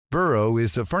Burrow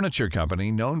is a furniture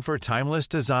company known for timeless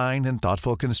design and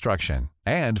thoughtful construction,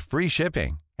 and free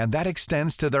shipping, and that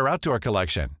extends to their outdoor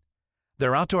collection.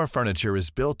 Their outdoor furniture is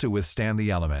built to withstand the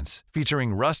elements,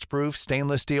 featuring rust-proof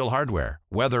stainless steel hardware,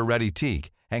 weather-ready teak,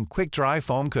 and quick-dry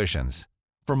foam cushions.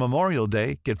 For Memorial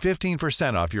Day, get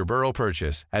 15% off your Burrow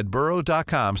purchase at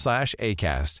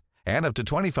burrow.com/ACAST and up to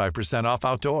 25% off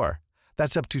outdoor.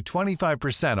 That's up to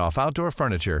 25% off outdoor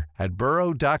furniture at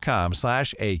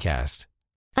burrow.com/ACAST.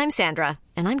 I'm Sandra,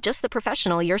 and I'm just the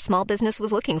professional your small business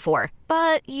was looking for.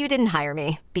 But you didn't hire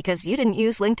me because you didn't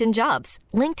use LinkedIn Jobs.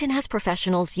 LinkedIn has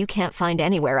professionals you can't find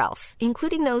anywhere else,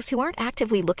 including those who aren't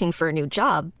actively looking for a new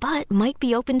job, but might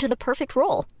be open to the perfect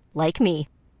role, like me.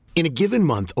 In a given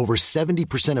month, over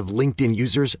 70% of LinkedIn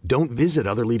users don't visit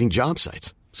other leading job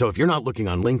sites. So if you're not looking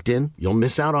on LinkedIn, you'll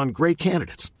miss out on great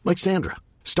candidates like Sandra.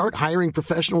 Start hiring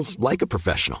professionals like a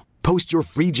professional. Post your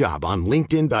free job on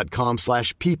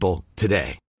linkedin.com/people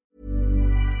today.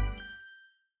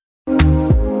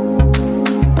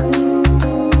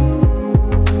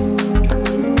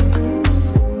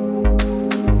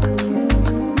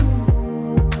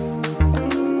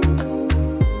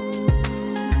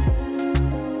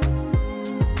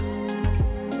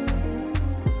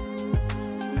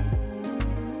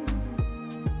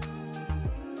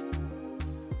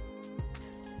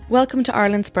 Welcome to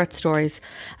Ireland's Birth Stories,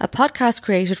 a podcast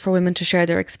created for women to share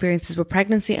their experiences with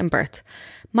pregnancy and birth.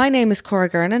 My name is Cora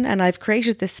Gernan, and I've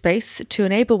created this space to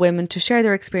enable women to share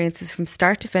their experiences from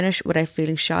start to finish without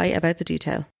feeling shy about the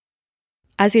detail.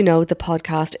 As you know, the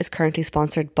podcast is currently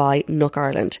sponsored by Nook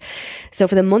Ireland. So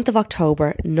for the month of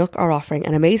October, Nook are offering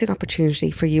an amazing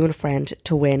opportunity for you and a friend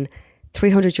to win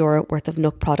 €300 worth of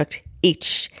Nook product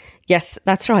each. Yes,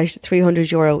 that's right,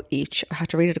 €300 each. I had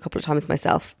to read it a couple of times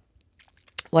myself.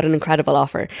 What an incredible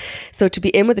offer. So to be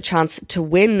in with a chance to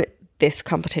win this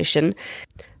competition,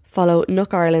 follow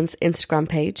Nook Ireland's Instagram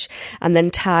page and then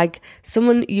tag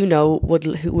someone you know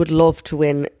who would love to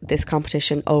win this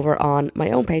competition over on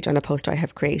my own page on a post I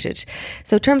have created.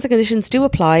 So terms and conditions do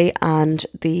apply, and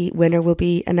the winner will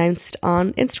be announced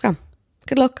on Instagram.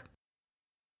 Good luck.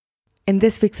 In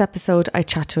this week's episode, I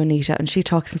chat to Anita, and she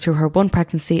talks me through her one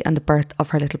pregnancy and the birth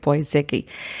of her little boy Ziggy.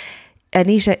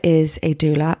 Anita is a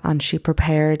doula, and she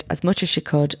prepared as much as she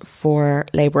could for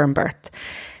labour and birth.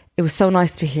 It was so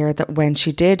nice to hear that when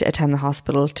she did attend the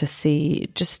hospital to see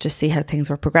how things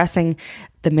were progressing,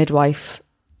 the midwife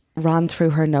ran through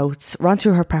her notes, ran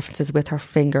through her preferences with her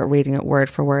finger, reading it word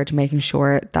for word, making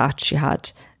sure that she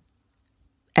had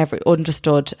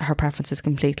understood her preferences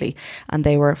completely, and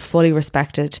they were fully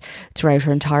respected throughout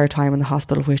her entire time in the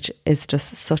hospital, which is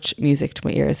just such music to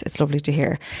my ears. It's lovely to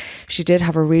hear. She did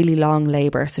have a really long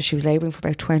labour, so she was labouring for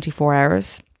about 24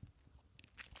 hours.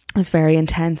 It was very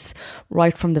intense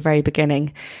right from the very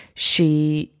beginning.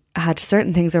 She had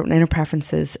certain things in her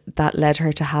preferences that led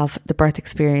her to have the birth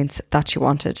experience that she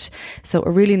wanted. So a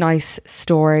really nice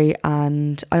story,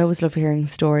 and I always love hearing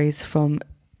stories from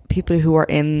people who are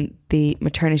in the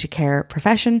maternity care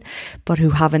profession but who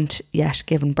haven't yet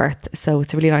given birth. So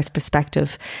it's a really nice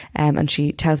perspective, and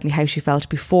she tells me how she felt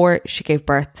before she gave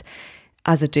birth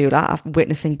as a doula,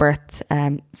 witnessing birth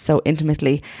so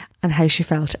intimately, and how she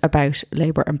felt about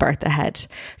labour and birth ahead.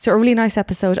 So a really nice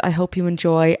episode. I hope you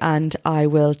enjoy, and I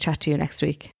will chat to you next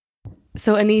week.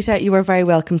 So Anita, you are very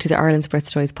welcome to the Ireland's Birth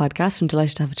Stories podcast. I'm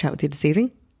delighted to have a chat with you this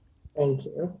evening. Thank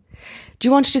you. Do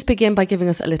you want to just begin by giving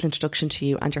us a little introduction to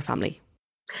you and your family?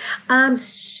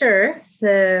 Sure.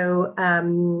 So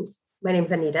my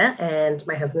name's Anita and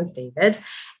my husband's David,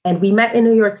 and we met in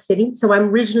New York City. So I'm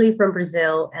originally from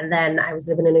Brazil, and then I was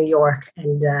living in New York,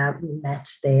 and we met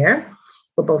there.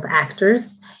 We're both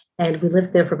actors, and we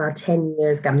lived there for about 10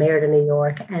 years, got married in New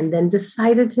York, and then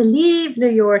decided to leave New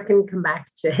York and come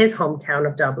back to his hometown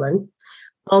of Dublin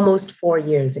almost 4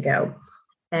 years ago.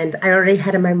 And I already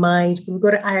had in my mind, we'll go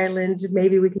to Ireland,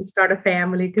 maybe we can start a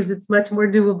family because it's much more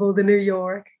doable than New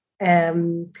York.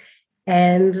 And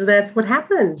that's what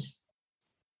happened.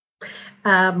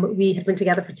 We had been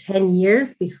together for 10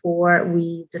 years before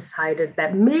we decided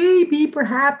that maybe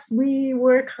perhaps we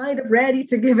were kind of ready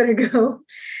to give it a go.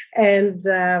 And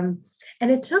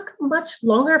it took much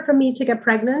longer for me to get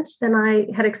pregnant than I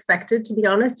had expected, to be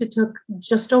honest. It took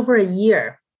just over a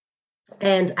year.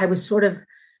 And I was sort of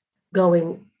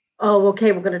going, oh,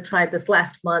 okay, we're going to try this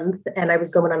last month. And I was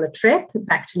going on a trip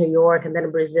back to New York and then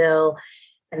Brazil.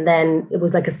 And then it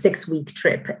was like a 6-week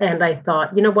trip. And I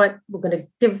thought, you know what, we're going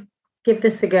to give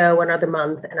this a go another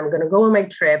month. And I'm going to go on my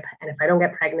trip. And if I don't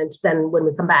get pregnant, then when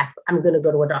we come back, I'm going to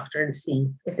go to a doctor and see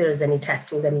if there's any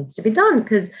testing that needs to be done.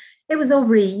 Because it was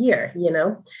over a year, you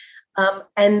know.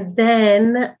 And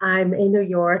then I'm in New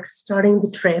York starting the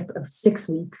trip of 6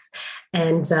 weeks.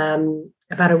 And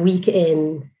about a week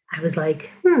in, I was like,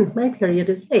 my period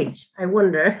is late. I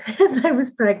wonder. And I was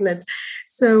pregnant.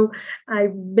 So I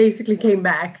basically came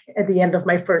back at the end of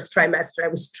my first trimester. I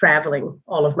was traveling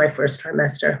all of my first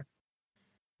trimester,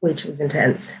 which was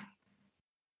intense.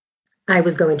 I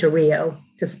was going to Rio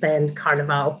to spend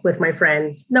Carnival with my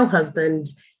friends, no husband.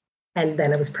 And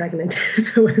then I was pregnant.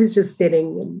 So I was just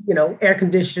sitting in,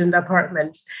 air-conditioned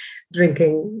apartment,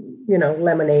 drinking,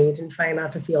 lemonade and trying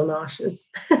not to feel nauseous.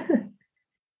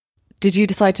 Did you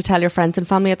decide to tell your friends and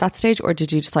family at that stage, or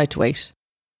did you decide to wait?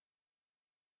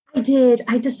 I did.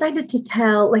 I decided to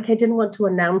tell, I didn't want to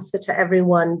announce it to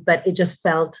everyone, but it just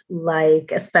felt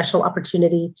like a special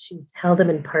opportunity to tell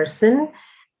them in person.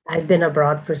 I'd been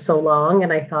abroad for so long,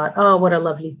 and I thought, oh, what a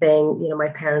lovely thing. My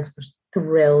parents were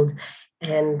thrilled.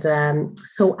 And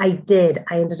so I did.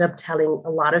 I ended up telling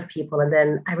a lot of people. And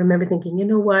then I remember thinking, you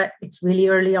know what? It's really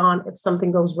early on. If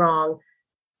something goes wrong,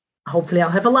 hopefully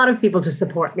I'll have a lot of people to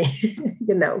support me,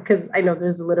 because I know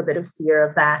there's a little bit of fear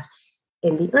of that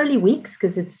in the early weeks,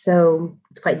 because it's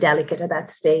quite delicate at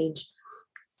that stage.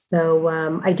 So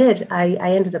I did. I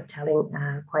ended up telling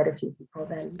quite a few people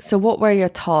then. So what were your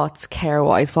thoughts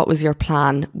care-wise? What was your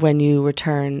plan when you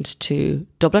returned to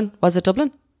Dublin? Was it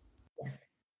Dublin?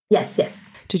 Yes.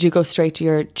 Did you go straight to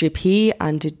your GP,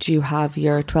 and did you have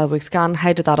your 12-week scan?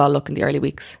 How did that all look in the early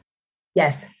weeks?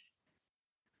 Yes.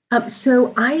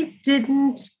 So I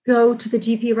didn't go to the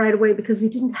GP right away because we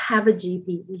didn't have a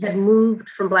GP. We had moved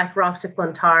from Blackrock to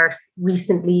Clontarf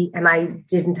recently, and I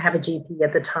didn't have a GP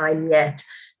at the time yet.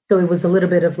 So it was a little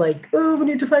bit of we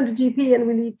need to find a GP and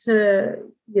we need to,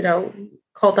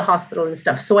 call the hospital and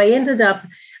stuff. So I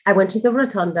went to the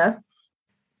Rotunda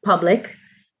public,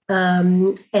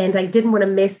 and I didn't want to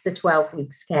miss the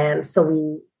 12-week scan. So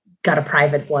we got a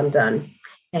private one done.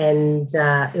 And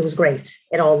it was great.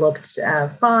 It all looked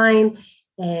fine.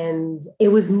 And it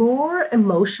was more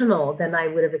emotional than I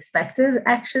would have expected,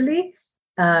 actually.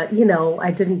 I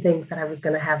didn't think that I was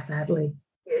going to have that,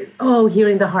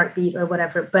 hearing the heartbeat or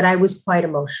whatever. But I was quite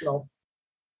emotional.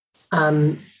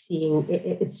 Seeing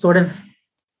it sort of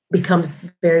becomes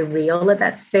very real at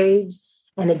that stage.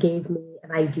 And it gave me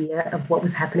an idea of what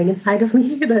was happening inside of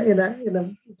me in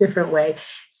a different way.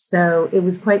 So it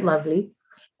was quite lovely.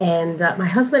 And my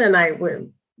husband and I were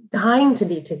dying to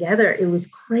be together. It was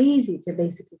crazy to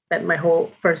basically spend my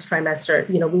whole first trimester.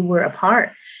 We were apart.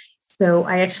 So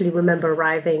I actually remember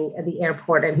arriving at the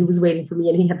airport, and he was waiting for me,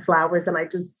 and he had flowers, and I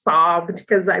just sobbed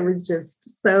because I was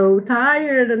just so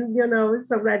tired and,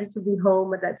 so ready to be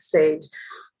home at that stage.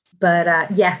 But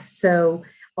so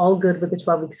all good with the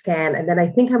 12-week scan. And then I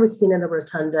think I was seen in the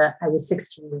Rotunda. I was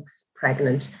 16 weeks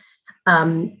pregnant.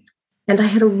 And I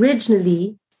had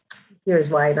originally... Here's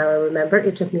why now I remember.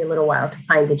 It took me a little while to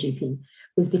find the GP. It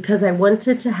was because I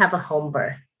wanted to have a home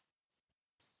birth.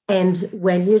 And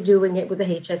when you're doing it with a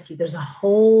HSC, there's a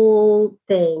whole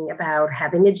thing about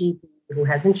having a GP who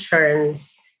has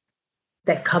insurance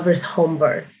that covers home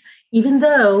births, even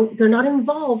though they're not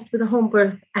involved with a home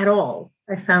birth at all.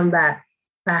 I found that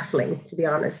baffling, to be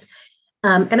honest.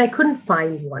 And I couldn't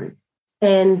find one.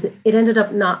 And it ended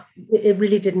up it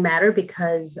really didn't matter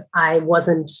because I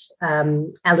wasn't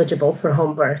eligible for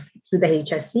home birth through the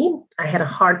HSC. I had a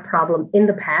heart problem in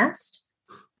the past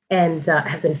and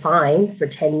have been fine for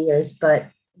 10 years,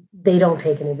 but they don't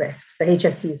take any risks. The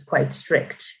HSC is quite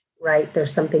strict, right?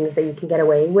 There's some things that you can get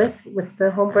away with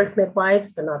the home birth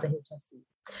midwives, but not the HSC.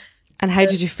 And how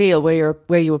did you feel?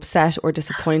 Were you upset or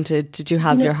disappointed? Did you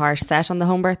have your heart set on the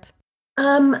home birth?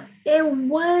 It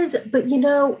was, but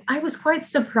I was quite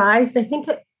surprised. I think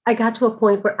I got to a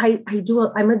point where I'm a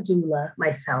doula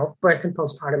myself, birth and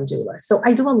postpartum doula. So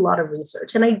I do a lot of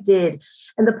research, and I did.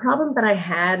 And the problem that I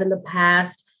had in the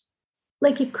past,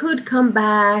 it could come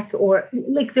back, or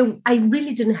I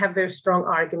really didn't have very strong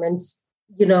arguments,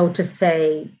 to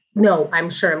say, no, I'm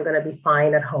sure I'm going to be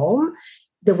fine at home.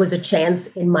 There was a chance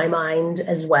in my mind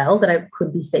as well that I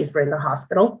could be safer in the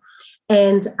hospital.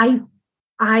 And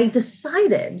I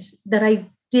decided that I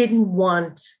didn't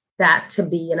want that to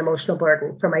be an emotional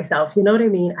burden for myself. You know what I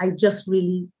mean? I just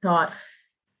really thought,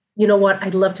 you know what,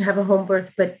 I'd love to have a home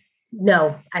birth, but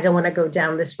no, I don't want to go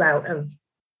down this route of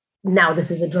now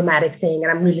this is a dramatic thing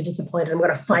and I'm really disappointed. I'm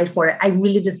going to fight for it. I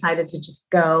really decided to just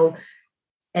go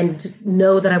and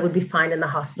know that I would be fine in the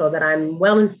hospital, that I'm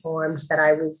well informed, that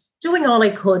I was doing all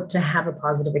I could to have a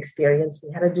positive experience.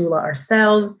 We had a doula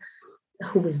ourselves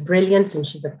who was brilliant, and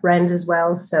she's a friend as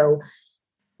well. So,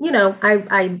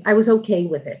 I was okay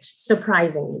with it,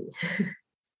 surprisingly.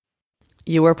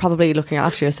 You were probably looking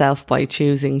after yourself by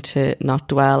choosing to not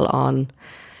dwell on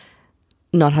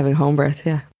Not having home birth,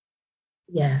 yeah.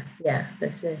 Yeah,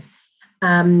 that's it.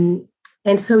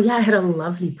 And so, yeah, I had a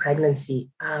lovely pregnancy.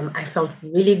 I felt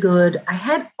really good. I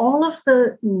had all of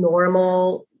the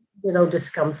normal,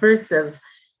 discomforts of,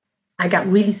 I got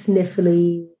really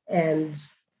sniffly and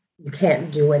you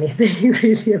can't do anything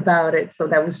really about it. So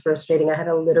that was frustrating. I had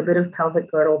a little bit of pelvic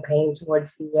girdle pain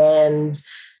towards the end,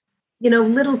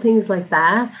 little things like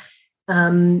that.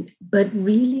 But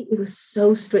really, it was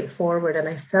so straightforward and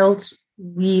I felt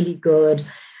really good.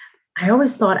 I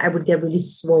always thought I would get really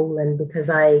swollen because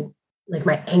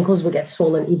my ankles would get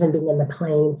swollen even being in the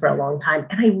plane for a long time.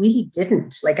 And I really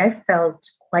didn't. I felt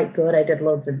quite good. I did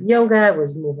loads of yoga. I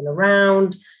was moving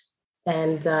around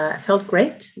and I felt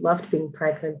great. Loved being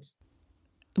pregnant.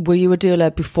 Were you a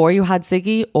doula before you had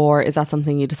Ziggy, or is that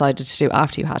something you decided to do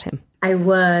after you had him? I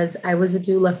was a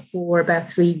doula for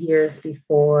about 3 years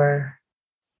before,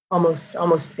 almost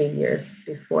 3 years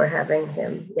before having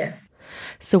him. Yeah.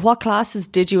 So what classes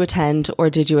did you attend,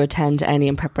 or did you attend any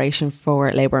in preparation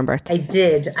for labour and birth? I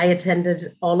did. I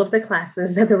attended all of the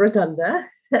classes at the Rotunda.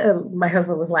 My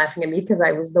husband was laughing at me because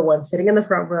I was the one sitting in the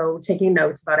front row taking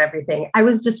notes about everything. I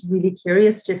was just really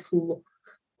curious to see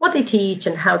what they teach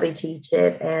and how they teach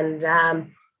it. And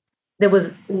there was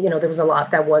a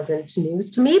lot that wasn't news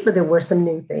to me, but there were some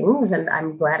new things, and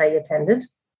I'm glad I attended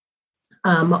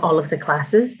all of the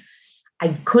classes.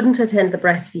 I couldn't attend the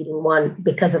breastfeeding one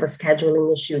because of a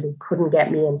scheduling issue. They couldn't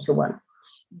get me into one.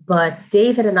 But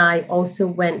David and I also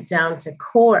went down to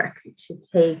Cork to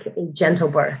take a gentle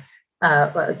birth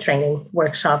training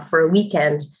workshop for a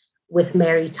weekend with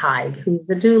Mary Tighe, who's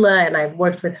a doula, and I've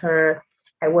worked with her.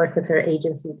 I work with her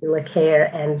agency, Doula Care,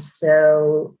 and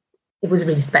so it was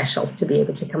really special to be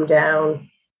able to come down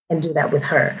and do that with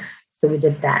her. So we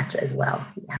did that as well.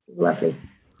 Yeah, lovely.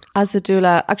 As a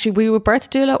doula, actually, were you a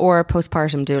birth doula or a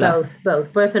postpartum doula?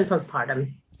 Both, birth and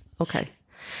postpartum. Okay.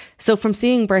 So from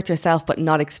seeing birth yourself but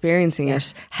not experiencing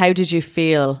it, how did you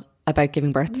feel about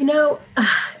giving birth?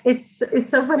 It's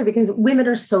so funny because women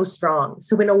are so strong.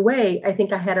 So in a way, I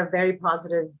think I had a very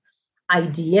positive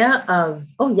idea of,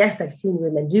 oh yes, I've seen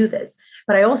women do this.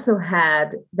 But I also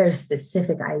had very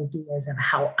specific ideas of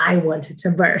how I wanted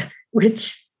to birth,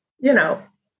 which,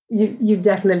 you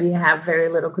definitely have very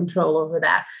little control over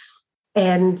that.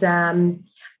 And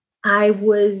I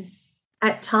was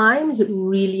at times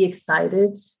really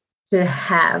excited to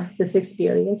have this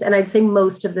experience. And I'd say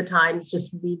most of the times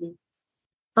just really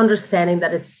understanding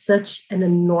that it's such an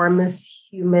enormous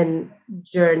human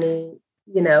journey,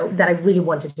 that I really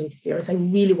wanted to experience. I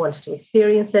really wanted to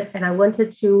experience it. And I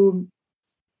wanted to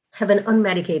have an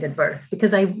unmedicated birth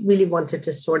because I really wanted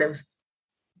to sort of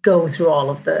go through all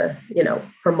of the,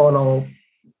 hormonal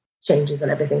changes and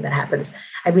everything that happens.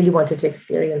 I really wanted to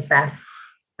experience that.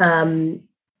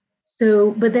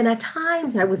 But then at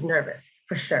times I was nervous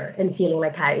for sure and feeling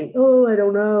like I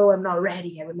don't know, I'm not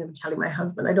ready. I remember telling my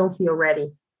husband, I don't feel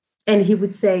ready. And he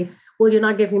would say, well, you're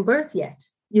not giving birth yet.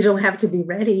 You don't have to be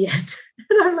ready yet.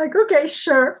 And I'm like, okay,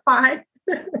 sure, fine.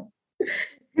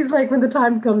 He's like, when the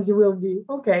time comes, you will be.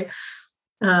 Okay.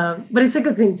 But it's a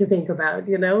good thing to think about,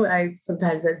 I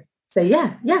sometimes say,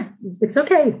 yeah, it's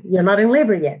okay. You're not in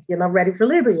labor yet. You're not ready for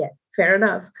labor yet. Fair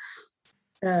enough.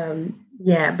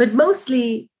 But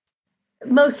mostly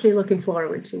looking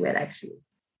forward to it, actually.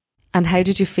 And how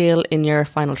did you feel in your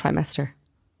final trimester?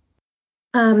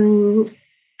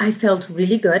 I felt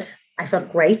really good. I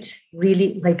felt great,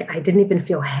 really, I didn't even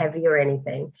feel heavy or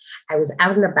anything. I was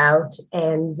out and about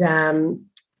and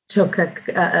took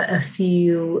a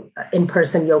few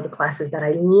in-person yoga classes that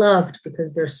I loved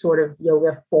because they're sort of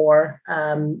yoga for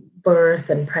birth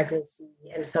and pregnancy.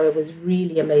 And so it was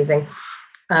really amazing.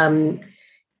 But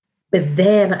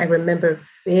then I remember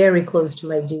very close to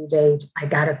my due date, I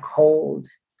got a cold.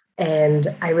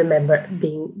 And I remember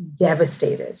being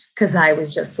devastated because I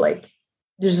was just like,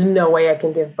 there's no way I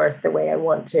can give birth the way I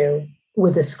want to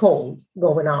with this cold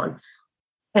going on.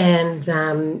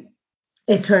 And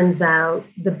it turns out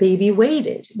the baby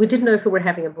waited. We didn't know if we were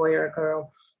having a boy or a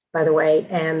girl, by the way.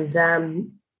 And,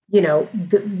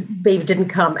 the baby didn't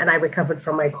come and I recovered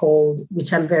from my cold,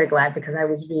 which I'm very glad because I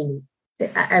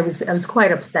was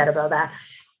quite upset about that.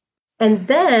 And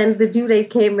then the due date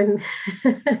came and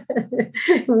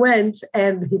went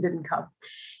and he didn't come.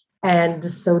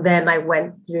 And so then I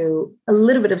went through a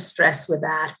little bit of stress with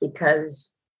that because,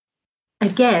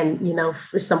 again,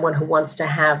 for someone who wants to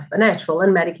have a natural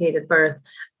unmedicated birth,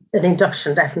 an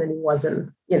induction definitely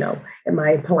wasn't, in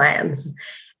my plans.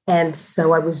 And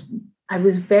so I was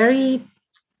very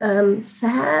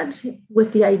sad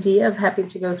with the idea of having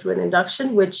to go through an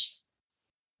induction, which,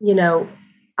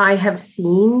 I have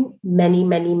seen many,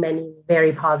 many, many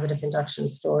very positive induction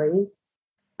stories.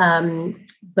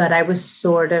 But I was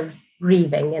sort of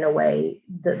grieving in a way,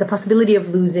 the possibility of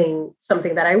losing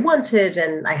something that I wanted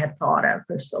and I had thought of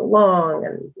for so long.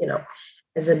 And,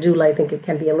 as a doula, I think it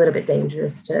can be a little bit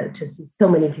dangerous to see so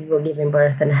many people giving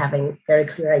birth and having very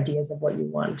clear ideas of what you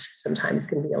want. Sometimes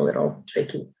can be a little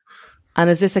tricky. And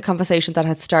is this a conversation that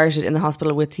had started in the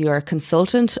hospital with your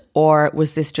consultant, or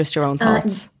was this just your own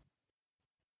thoughts?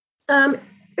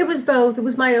 It was both. It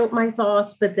was my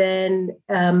thoughts, but then,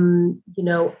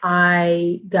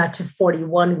 I got to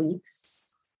 41 weeks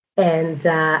and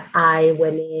I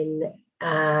went in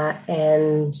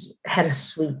and had a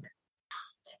sweep.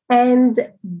 And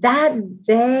that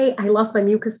day I lost my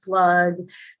mucus plug,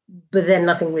 but then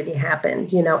nothing really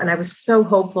happened, and I was so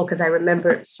hopeful because I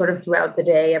remember sort of throughout the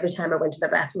day, every time I went to the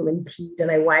bathroom and peed and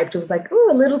I wiped, it was like, oh,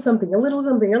 a little something, a little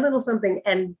something, a little something.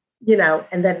 And,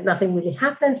 and then nothing really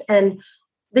happened. And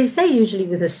they say usually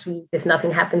with a sweep, if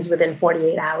nothing happens within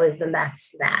 48 hours, then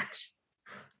that's that.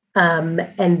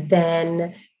 And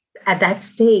then at that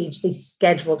stage, they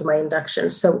scheduled my induction.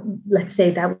 So let's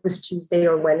say that was Tuesday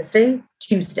or Wednesday.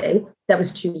 That was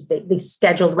Tuesday. They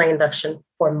scheduled my induction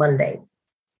for Monday.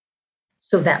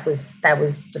 So that was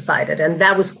decided. And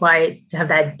that was quite, to have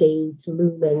that date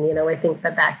looming, I think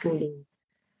that can be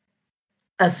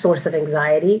a source of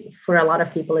anxiety. For a lot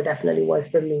of people, it definitely was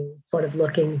for me, sort of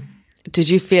looking. Did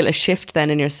you feel a shift then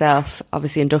in yourself?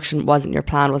 Obviously, induction wasn't your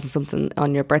plan, wasn't something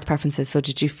on your birth preferences. So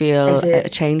did you feel a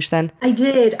change then? I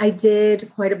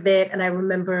did quite a bit. And I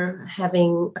remember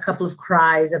having a couple of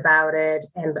cries about it.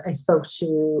 And I spoke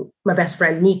to my best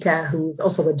friend, Nika, who's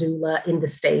also a doula in the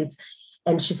States.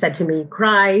 And she said to me,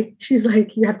 cry. She's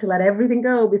like, you have to let everything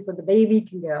go before the baby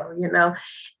can go,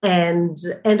 And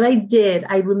I did.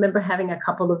 I remember having a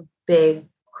couple of big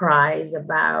cries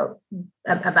about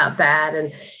that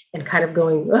and kind of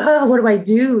going, oh, what do I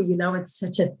do? It's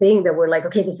such a thing that we're like,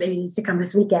 okay, this baby needs to come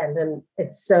this weekend. And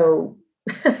it's so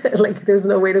like, there's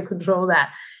no way to control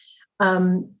that.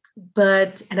 And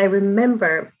I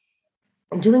remember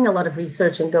doing a lot of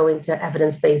research and going to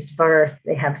evidence-based birth.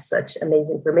 They have such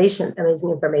amazing information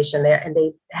there. And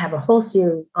they have a whole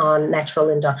series on natural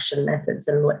induction methods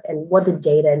and what the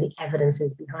data and the evidence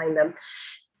is behind them.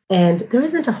 And there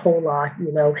isn't a whole lot,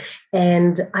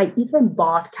 and I even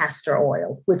bought castor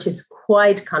oil, which is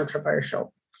quite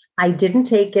controversial. I didn't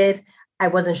take it. I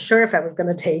wasn't sure if I was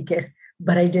going to take it,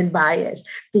 but I did buy it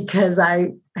because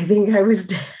I think I was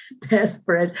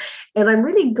desperate. And I'm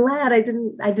really glad I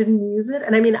didn't use it.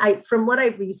 And I mean, from what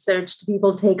I've researched,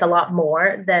 people take a lot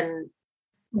more than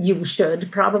you should.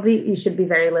 Probably you should be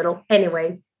very little.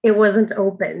 Anyway, it wasn't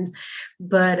opened,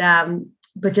 but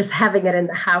just having it in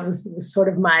the house was sort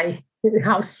of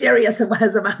how serious it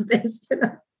was about this.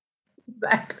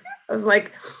 I was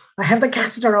like, I have the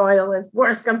castor oil, if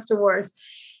worst comes to worst.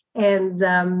 And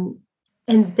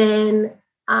then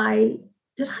I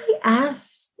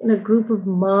ask in a group of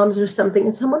moms or something,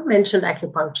 and someone mentioned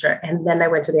acupuncture. And then I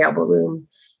went to the elbow room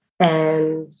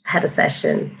and had a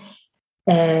session.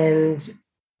 And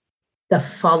the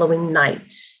following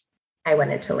night, I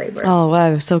went into labor. Oh,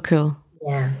 wow. So cool.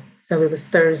 Yeah. So it was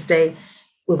Thursday.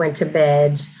 We went to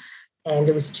bed and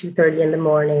it was 2:30 in the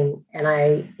morning. And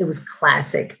it was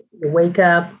classic. You wake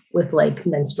up with like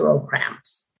menstrual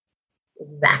cramps,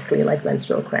 exactly like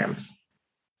menstrual cramps.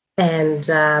 And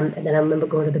then I remember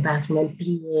going to the bathroom and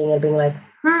peeing and being like,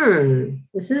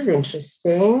 this is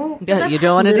interesting. Yeah, you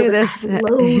don't want to do this.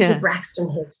 Loads of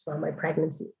Braxton Hicks throughout my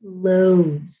pregnancy,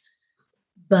 loads.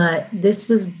 But this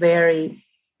was very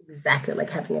exactly like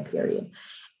having a period.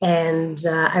 And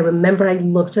I remember I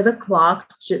looked at the clock,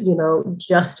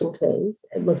 just in case.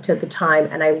 I looked at the time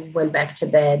and I went back to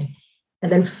bed.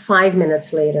 And then 5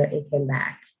 minutes later, it came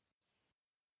back.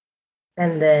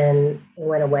 And then it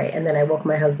went away. And then I woke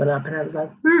my husband up and I was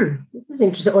like, this is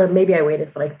interesting. Or maybe I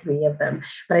waited for like 3 of them.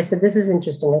 But I said, this is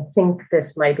interesting. I think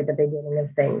this might be the beginning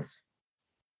of things.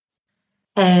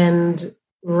 And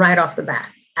right off the bat,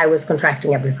 I was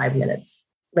contracting every 5 minutes.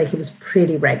 Like it was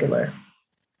pretty regular.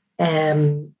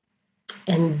 And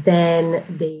then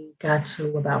they got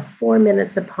to about 4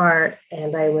 minutes apart.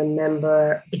 And I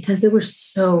remember, because they were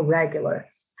so regular,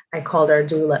 I called our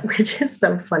doula, which is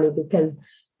so funny because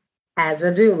as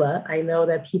a doula, I know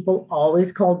that people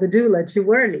always call the doula too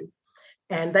early.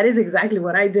 And that is exactly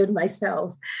what I did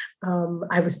myself.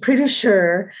 I was pretty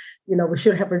sure, we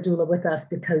should have our doula with us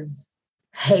because,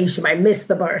 hey, she might miss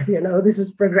the birth. This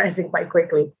is progressing quite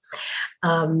quickly.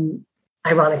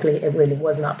 Ironically, it really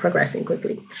was not progressing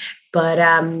quickly. But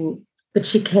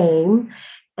she came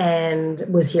and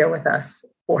was here with us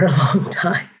for a long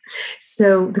time.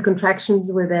 So the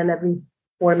contractions were then every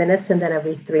 4 minutes and then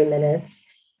every 3 minutes.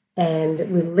 And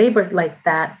we labored like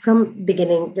that from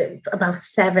beginning to about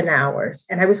 7 hours.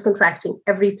 And I was contracting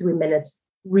every 3 minutes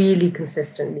really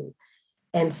consistently.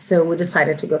 And so we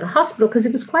decided to go to hospital because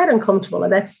it was quite uncomfortable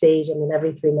at that stage. I mean,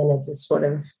 every 3 minutes is sort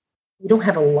of, you don't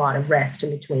have a lot of rest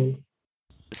in between.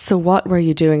 So what were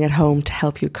you doing at home to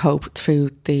help you cope through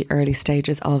the early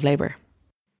stages of labour?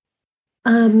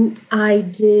 I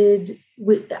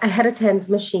had a TENS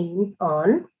machine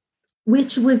on,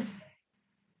 which was,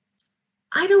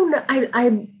 I don't know,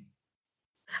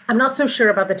 I'm not so sure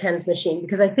about the TENS machine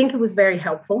because I think it was very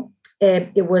helpful.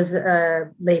 It was a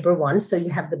labor one, so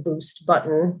you have the boost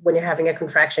button when you're having a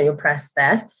contraction, you press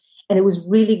that. And it was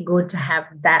really good to have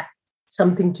that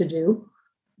something to do.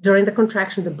 During the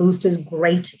contraction, the boost is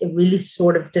great. It really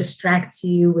sort of distracts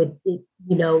you.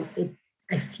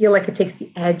 I feel like it takes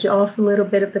the edge off a little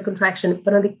bit of the contraction.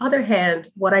 But on the other hand,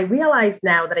 what I realized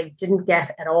now that I didn't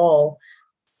get at all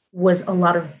was a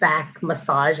lot of back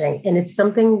massaging. And it's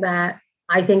something that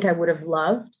I think I would have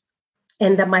loved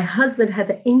and that my husband had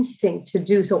the instinct to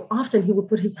do. So often he would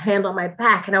put his hand on my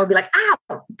back and I would be like,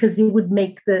 ow, because he would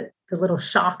make the little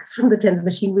shocks from the TENS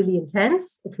machine really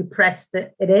intense if you pressed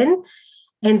it in.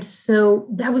 And so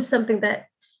that was something that,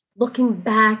 looking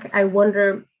back, I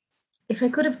wonder if I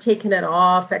could have taken it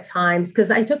off at times, because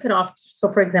I took it off.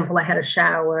 So, for example, I had a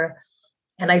shower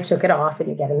and I took it off, and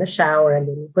you get in the shower and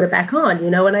then you put it back on,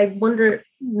 and I wonder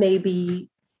maybe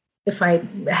if I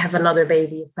have another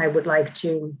baby, if I would like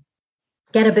to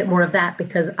get a bit more of that,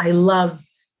 because I love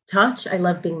touch. I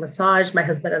love being massaged. My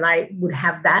husband and I would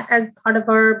have that as part of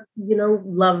our,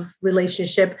 love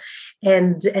relationship.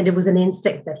 And it was an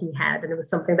instinct that he had. And it was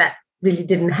something that really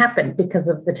didn't happen because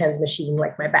of the TENS machine,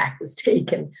 like my back was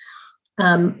taken.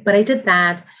 But I did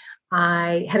that.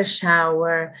 I had a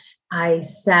shower. I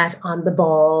sat on the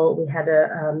ball. We had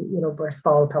a, birth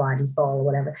ball, Pilates ball or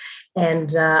whatever.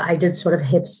 And I did sort of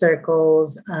hip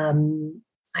circles.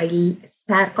 I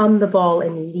sat on the ball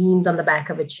and leaned on the back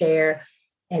of a chair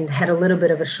and had a little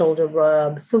bit of a shoulder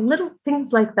rub. So little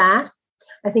things like that.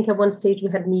 I think at one stage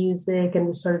we had music and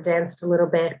we sort of danced a little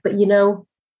bit. But,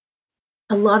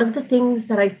 a lot of the things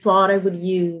that I thought I would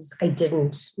use, I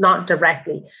didn't, not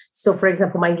directly. So, for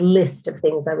example, my list of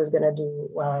things I was going to do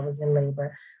while I was in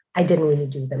labor, I didn't really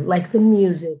do them. Like the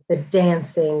music, the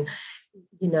dancing,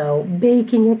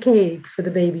 baking a cake for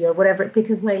the baby or whatever,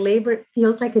 because my labor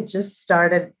feels like it just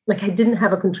started, like I didn't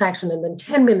have a contraction and then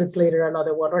 10 minutes later,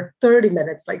 another one, or 30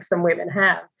 minutes, like some women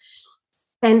have.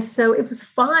 And so it was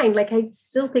fine. Like, I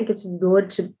still think it's good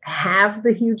to have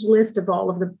the huge list of all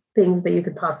of the things that you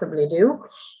could possibly do,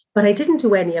 but I didn't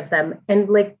do any of them. And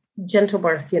like gentle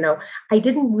birth, I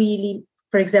didn't really,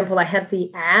 for example, I had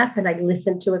the app and I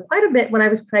listened to it quite a bit when I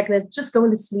was pregnant, just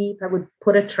going to sleep. I would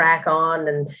put a track on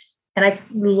and I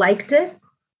liked it.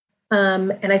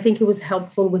 And I think it was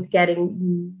helpful with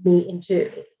getting me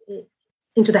into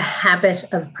the habit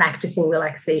of practicing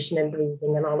relaxation and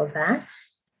breathing and all of that.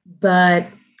 But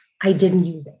I didn't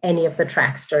use any of the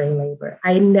tracks during labor.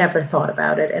 I never thought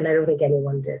about it, and I don't think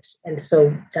anyone did. And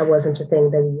so that wasn't a thing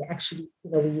that we actually,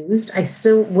 we used. I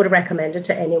still would recommend it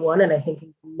to anyone, and I think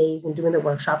it's amazing doing the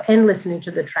workshop and listening to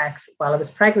the tracks while I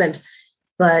was pregnant,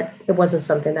 but it wasn't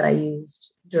something that I used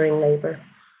during labor.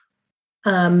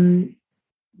 And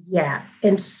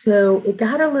so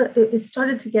it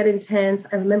started to get intense.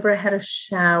 I remember I had a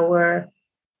shower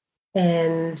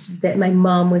and that my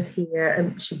mom was here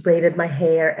and she braided my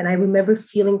hair. And I remember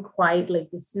feeling quite like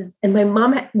and my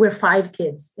mom, we're 5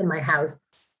 kids in my house.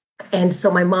 And so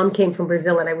my mom came from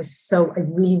Brazil and I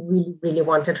really, really, really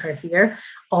wanted her here,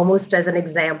 almost as an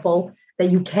example that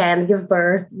you can give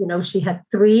birth. She had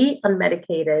 3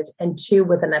 unmedicated and 2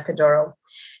 with an epidural.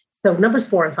 So numbers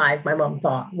 4 and 5, my mom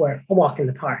thought were a walk in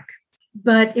the park.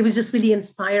 But it was just really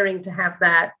inspiring to have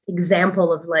that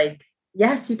example of like,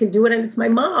 yes, you can do it. And it's my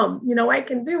mom, I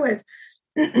can do it.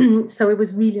 So it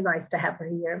was really nice to have her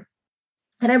here.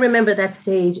 And I remember that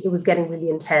stage, it was getting really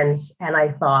intense. And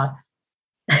I thought,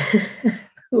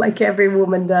 like every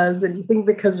woman does, and you think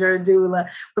because you're a doula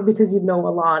or because you know a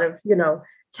lot of,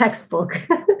 textbook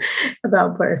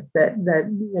about birth that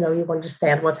you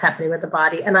understand what's happening with the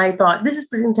body. And I thought, this is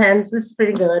pretty intense. This is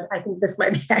pretty good. I think this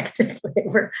might be active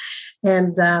labor.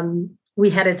 And we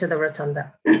headed to the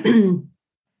rotunda.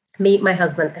 Me, my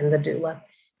husband, and the doula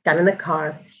got in the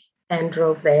car and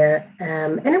drove there.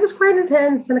 And it was quite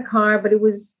intense in a car, but it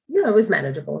was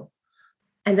manageable.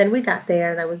 And then we got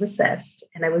there and I was assessed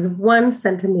and I was 1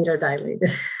 centimeter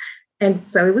dilated. And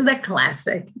so it was that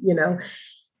classic,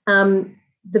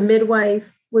 the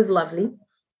midwife was lovely.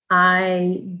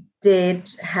 I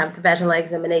did have the vaginal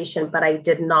examination, but I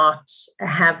did not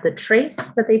have the trace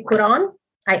that they put on.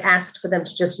 I asked for them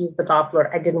to just use the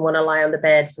Doppler. I didn't want to lie on the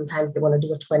bed. Sometimes they want to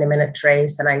do a 20-minute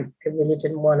trace, and I really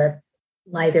didn't want to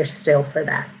lie there still for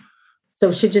that.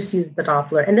 So she just used the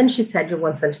Doppler. And then she said, you're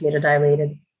 1 centimeter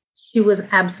dilated. She was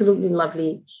absolutely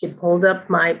lovely. She pulled up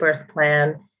my birth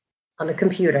plan on the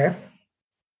computer,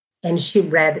 and she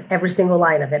read every single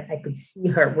line of it. I could see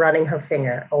her running her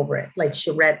finger over it. Like, she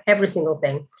read every single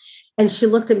thing. And she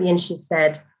looked at me and she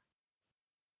said,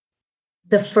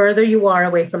 the further you are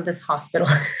away from this hospital,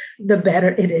 the better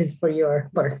it is for your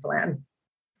birth plan.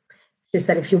 She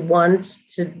said, if you want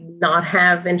to not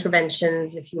have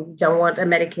interventions, if you don't want a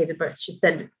medicated birth, she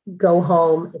said, go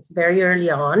home. It's very early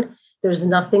on. There's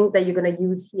nothing that you're going to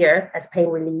use here as pain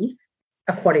relief,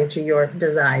 according to your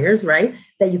desires, right?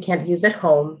 That you can't use at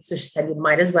home. So she said, you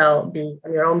might as well be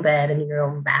on your own bed and in your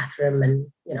own bathroom. And,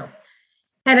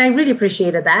 and I really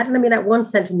appreciated that. And I mean, at 1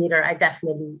 centimeter, I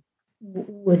definitely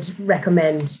would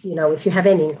recommend, if you have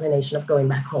any inclination of going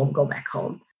back home, go back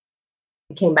home.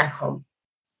 I came back home.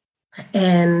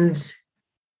 And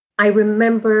I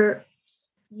remember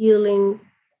feeling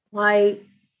quite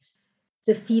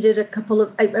defeated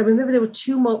I remember there were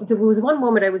there was one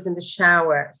moment I was in the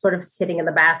shower, sort of sitting in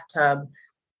the bathtub.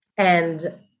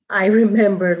 And I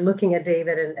remember looking at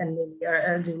David and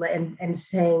Doula and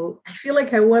saying, I feel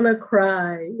like I want to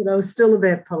cry, still a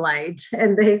bit polite.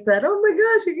 And they said, oh my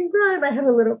gosh, you can cry. And I had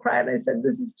a little cry. And I said,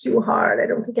 this is too hard. I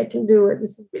don't think I can do it.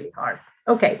 This is really hard.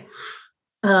 Okay.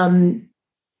 And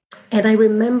I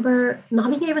remember not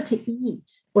being able to eat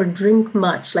or drink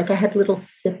much. Like, I had little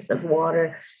sips of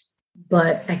water,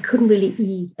 but I couldn't really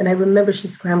eat. And I remember she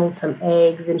scrambled some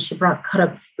eggs and she brought cut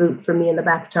up fruit for me in the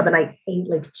bathtub. And I ate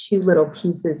like 2 little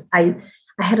pieces. I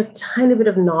had a tiny bit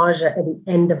of nausea at the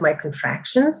end of my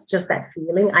contractions, just that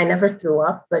feeling. I never threw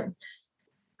up,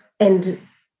 and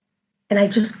I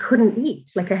just couldn't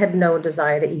eat. Like, I had no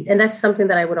desire to eat. And that's something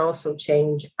that I would also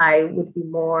change. I would be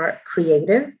more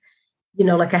creative.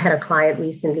 Like, I had a client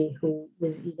recently who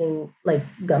was eating like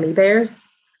gummy bears.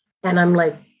 And I'm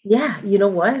like, yeah, you know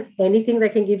what? Anything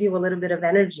that can give you a little bit of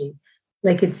energy.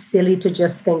 Like, it's silly to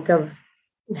just think of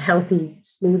healthy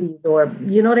smoothies or,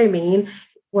 you know what I mean?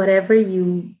 Whatever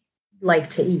you like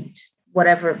to eat,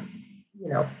 whatever,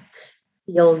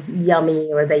 feels yummy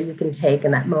or that you can take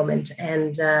in that moment.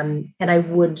 And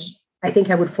I think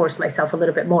I would force myself a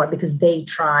little bit more, because they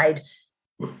tried.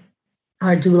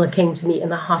 Our doula came to me in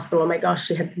the hospital. Oh my gosh,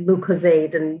 she had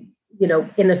Lucozade and,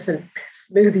 innocent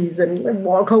smoothies and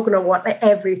coconut water,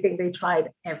 everything. They tried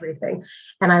everything.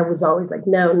 And I was always like,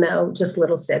 no, just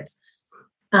little sips,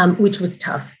 which was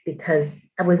tough because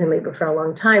I was in labor for a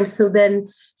long time. So then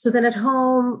at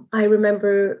home, I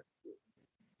remember,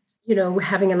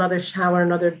 having another shower,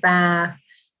 another bath.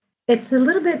 It's a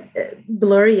little bit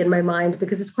blurry in my mind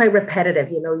because it's quite repetitive.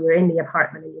 You're in the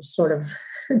apartment and you're sort of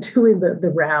doing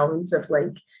the rounds of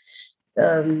like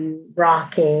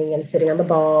rocking and sitting on the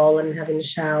ball and having a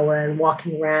shower and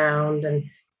walking around and,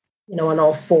 on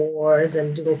all fours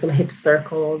and doing some hip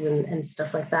circles and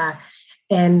stuff like that.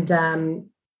 And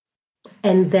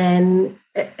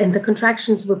the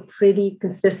contractions were pretty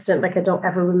consistent. Like, I don't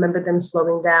ever remember them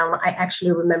slowing down. I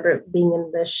actually remember being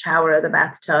in the shower or the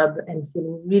bathtub and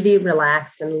feeling really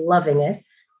relaxed and loving it.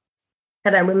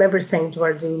 And I remember saying to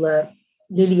our doula,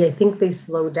 Lily, I think they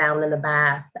slow down in the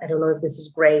bath. I don't know if this is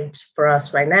great for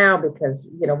us right now because,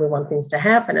 we want things to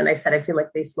happen. And I said, I feel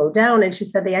like they slow down. And she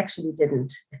said, they actually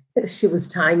didn't. She was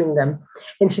timing them.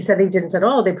 And she said they didn't at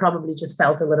all. They probably just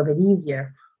felt a little bit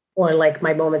easier, or like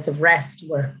my moments of rest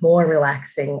were more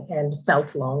relaxing and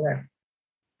felt longer,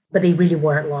 but they really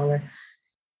weren't longer.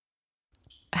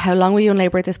 How long were you in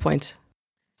labor at this point?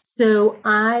 So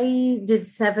I did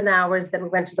 7 hours, then we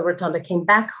went to the Rotunda, came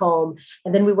back home,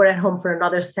 and then we were at home for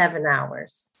another 7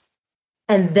 hours.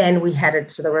 And then we headed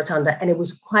to the Rotunda, and it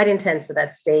was quite intense at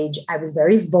that stage. I was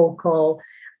very vocal.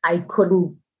 I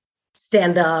couldn't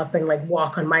stand up and like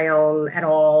walk on my own at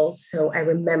all. So I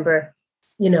remember,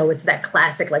 it's that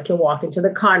classic, like you walk into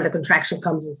the car and the contraction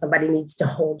comes and somebody needs to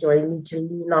hold you or you need to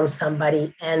lean on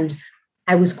somebody. And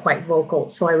I was quite vocal.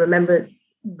 So I remember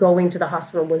going to the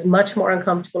hospital was much more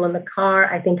uncomfortable in the car.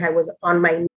 I think I was on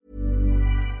my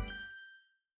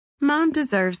Mom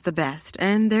deserves the best,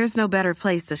 and there's no better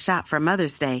place to shop for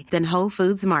Mother's Day than Whole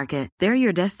Foods Market. They're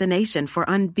your destination for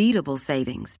unbeatable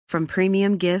savings, from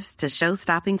premium gifts to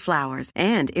show-stopping flowers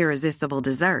and irresistible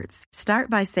desserts. Start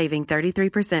by saving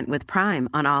 33% with Prime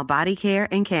on all body care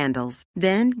and candles.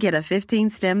 Then get a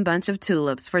 15-stem bunch of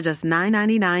tulips for just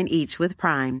 $9.99 each with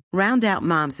Prime. Round out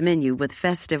Mom's menu with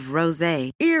festive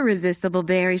rosé, irresistible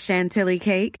berry chantilly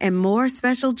cake, and more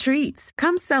special treats.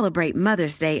 Come celebrate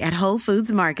Mother's Day at Whole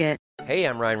Foods Market. Hey,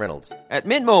 I'm Ryan Reynolds. At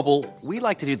Mint Mobile, we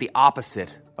like to do the opposite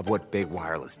of what Big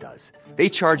Wireless does. They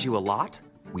charge you a lot,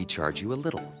 we charge you a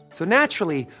little. So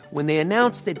naturally, when they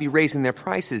announced they'd be raising their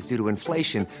prices due to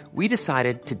inflation, we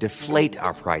decided to deflate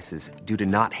our prices due to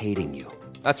not hating you.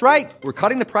 That's right. We're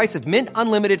cutting the price of Mint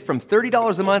Unlimited from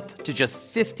 $30 a month to just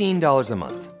 $15 a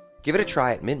month. Give it a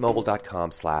try at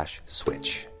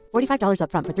mintmobile.com/switch. $45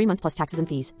 up front for 3 months plus taxes and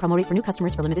fees. Promo rate for new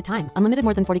customers for limited time. Unlimited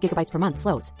more than 40 gigabytes per month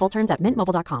slows. Full terms at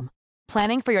mintmobile.com.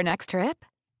 Planning for your next trip?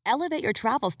 Elevate your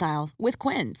travel style with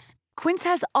Quince. Quince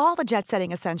has all the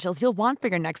jet-setting essentials you'll want for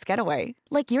your next getaway,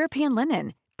 like European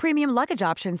linen, premium luggage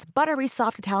options, buttery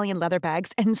soft Italian leather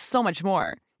bags, and so much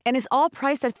more. And is all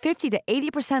priced at 50 to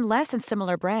 80% less than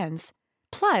similar brands.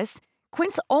 Plus,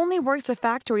 Quince only works with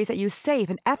factories that use safe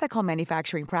and ethical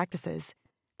manufacturing practices.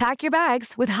 Pack your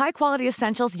bags with high-quality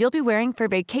essentials you'll be wearing for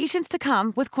vacations to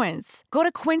come with Quince. Go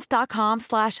to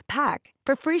quince.com/pack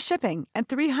for free shipping and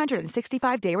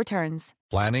 365-day returns.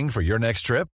 Planning for your next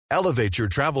trip? Elevate your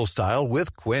travel style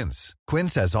with Quince.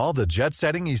 Quince has all the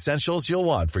jet-setting essentials you'll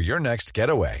want for your next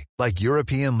getaway, like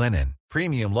European linen,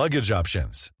 premium luggage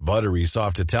options, buttery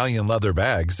soft Italian leather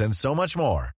bags, and so much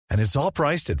more. And it's all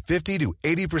priced at 50 to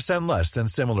 80% less than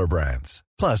similar brands.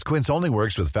 Plus, Quince only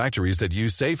works with factories that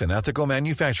use safe and ethical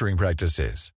manufacturing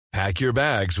practices. Pack your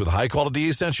bags with high-quality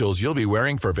essentials you'll be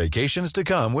wearing for vacations to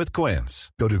come with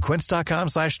Quince. Go to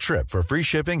quince.com/trip for free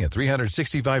shipping and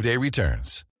 365-day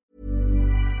returns.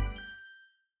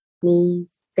 Knees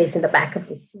facing the back of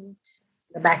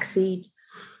the back seat.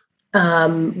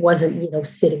 Wasn't,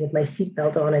 sitting with my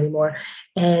seatbelt on anymore.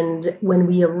 And when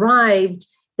we arrived,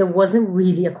 there wasn't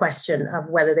really a question of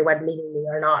whether they were admitting me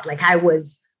or not. Like, I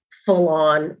was full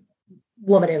on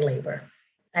woman in labor.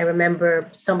 I remember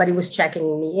somebody was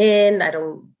checking me in. I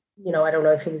don't know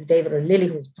if it was David or Lily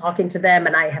who was talking to them,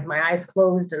 and I had my eyes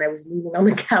closed and I was leaning on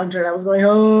the counter and I was going,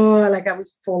 like I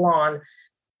was full on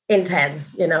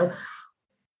intense,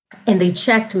 And they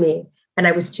checked me and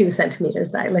I was 2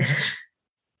 centimeters dilated.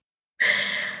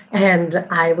 And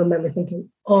I remember thinking,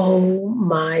 oh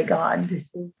my God,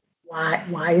 this is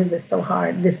why is this so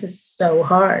hard? This is so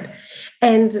hard.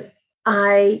 And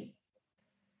I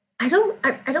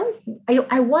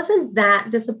wasn't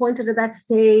that disappointed at that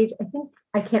stage. I think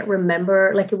I can't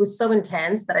remember, like, it was so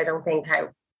intense that I don't think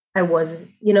I was,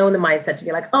 in the mindset to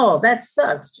be like, oh, that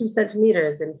sucks, 2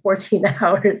 centimeters in 14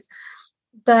 hours.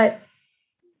 But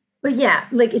yeah,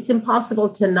 like, it's impossible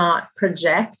to not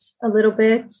project a little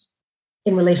bit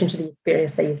in relation to the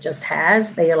experience that you've just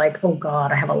had. That you're like, oh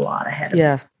God, I have a lot ahead of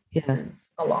me. This is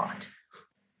a lot.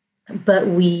 But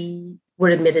we were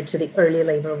admitted to the early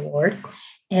labor ward,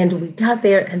 and we got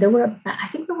there, and there were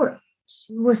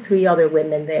 2 or 3 other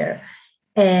women there.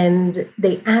 And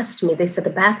they asked me, they said,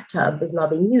 the bathtub is not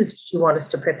being used. Do you want us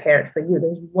to prepare it for you?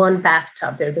 There's one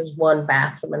bathtub there. There's one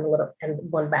bathroom and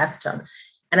one bathtub.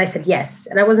 And I said, yes.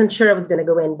 And I wasn't sure I was going to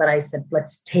go in, but I said,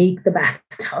 let's take the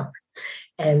bathtub.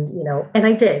 And, and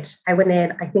I did. I went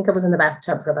in, I think I was in the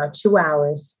bathtub for about 2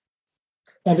 hours.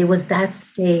 And it was that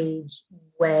stage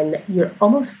when you're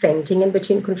almost fainting in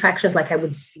between contractions, like I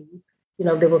would see,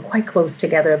 they were quite close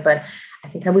together, but I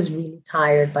think I was really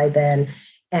tired by then.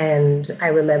 And I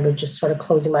remember just sort of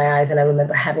closing my eyes, and I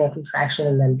remember having a contraction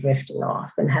and then drifting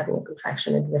off, and having a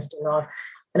contraction and drifting off.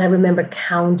 And I remember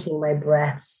counting my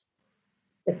breaths.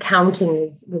 The counting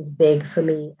was big for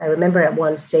me. I remember at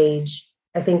one stage,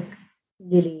 I think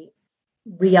Lily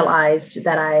realized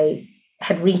that I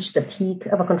had reached the peak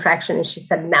of a contraction, and she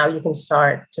said, now you can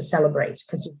start to celebrate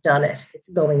because you've done it. It's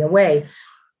going away.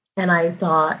 And I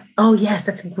thought, oh yes,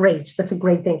 that's great. That's a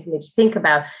great thing for me to think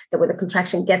about, that when the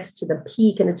contraction gets to the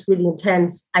peak and it's really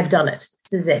intense, I've done it.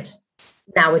 This is it.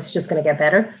 Now it's just going to get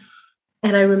better.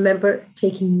 And I remember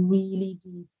taking really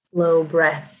deep, slow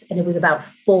breaths, and it was about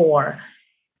 4.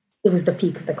 It was the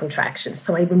peak of the contraction.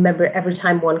 So I remember every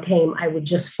time one came, I would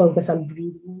just focus on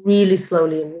breathing really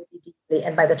slowly and really deeply.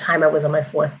 And by the time I was on my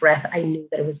 4th breath, I knew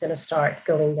that it was going to start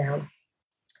going down,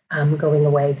 going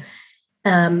away.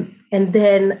 And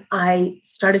then I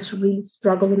started to really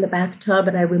struggle in the bathtub.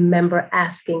 And I remember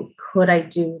asking, could I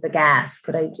do the gas?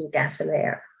 Could I do gas and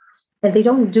air? And they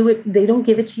don't do it. They don't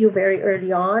give it to you very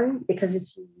early on, because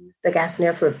if you use the gas and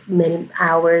air for many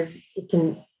hours, it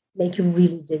can make you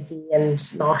really dizzy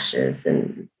and nauseous,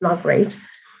 and it's not great.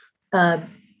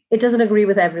 It doesn't agree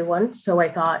with everyone. So I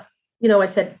thought, I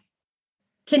said,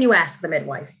 can you ask the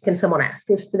midwife? Can someone ask?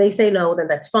 If they say no, then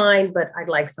that's fine, but I'd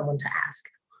like someone to ask.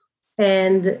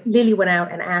 And Lily went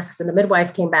out and asked, and the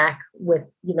midwife came back with,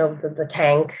 the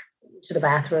tank to the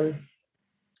bathroom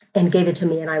and gave it to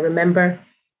me. And I remember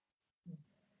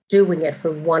doing it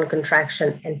for one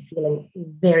contraction and feeling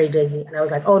very dizzy. And I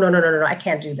was like, oh, no, I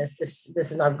can't do this.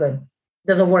 This is not good. It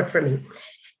doesn't work for me.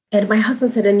 And my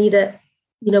husband said, Anita,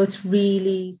 it's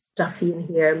really stuffy in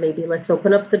here. Maybe let's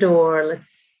open up the door. Let's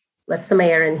let some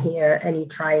air in here and you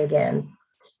try again.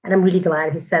 And I'm really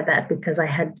glad he said that because I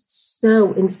had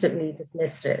so instantly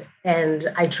dismissed it. And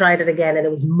I tried it again and it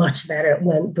was much better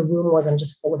when the room wasn't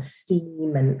just full of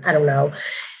steam and I don't know.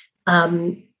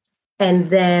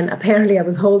 And then apparently I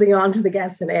was holding on to the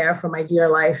gas and air for my dear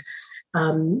life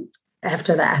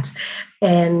after that.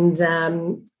 And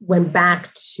went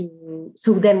back to,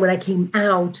 so then when I came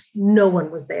out, no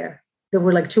one was there. There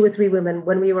were like 2 or 3 women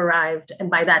when we arrived. And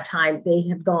by that time they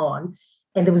had gone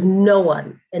and there was no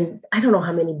one. And I don't know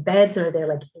how many beds are there,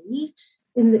 like 8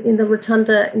 in the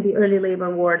rotunda in the early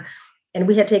labor ward. And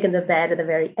we had taken the bed at the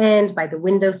very end by the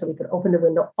window so we could open the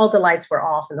window. All the lights were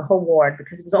off in the whole ward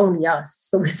because it was only us.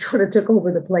 So we sort of took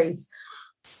over the place.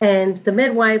 And the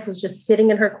midwife was just sitting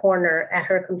in her corner at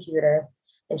her computer.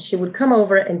 And she would come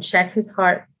over and check his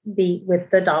heartbeat with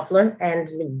the Doppler and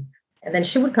leave. And then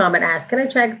she would come and ask, can I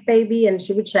check, baby? And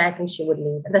she would check and she would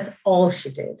leave. And that's all she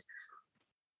did.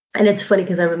 And it's funny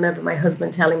because I remember my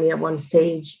husband telling me at one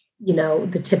stage,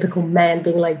 the typical man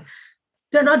being like,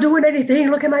 they're not doing anything.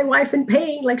 Look at my wife in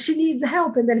pain. Like she needs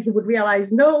help. And then he would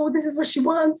realize, no, this is what she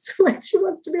wants. Like she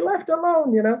wants to be left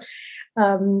alone,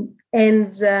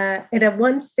 And at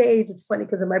one stage, it's funny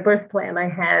because in my birth plan, I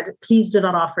had, please do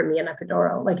not offer me an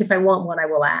epidural. Like if I want one, I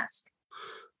will ask.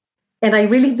 And I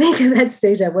really think at that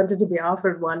stage, I wanted to be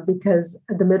offered one because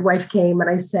the midwife came and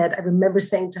I remember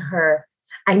saying to her,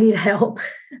 I need help.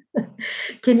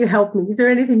 Can you help me? Is there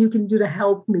anything you can do to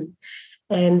help me?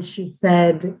 And she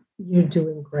said, you're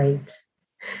doing great.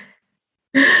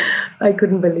 I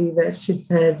couldn't believe it. She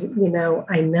said,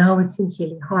 I know it seems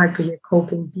really hard, but you're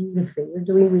coping beautifully. You're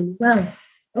doing really well.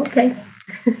 Okay.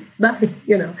 Bye,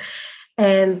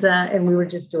 And we were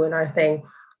just doing our thing.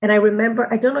 And I remember,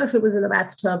 I don't know if it was in the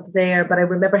bathtub there, but I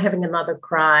remember having another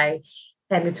cry.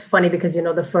 And it's funny because,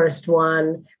 the first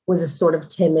one was a sort of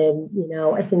timid,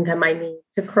 I think I might need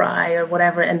to cry or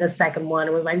whatever. And the second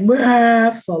one was like,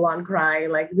 full on crying,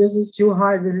 like, this is too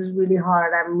hard. This is really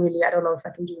hard. I don't know if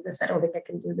I can do this. I don't think I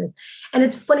can do this. And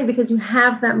it's funny because you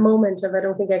have that moment of, I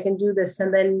don't think I can do this.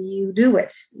 And then you do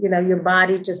it, your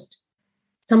body just,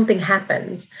 something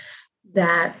happens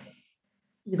that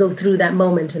you go through that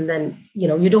moment and then,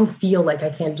 you don't feel like I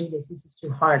can't do this. This is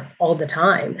too hard all the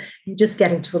time. You just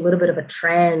get into a little bit of a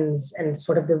trance and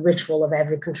sort of the ritual of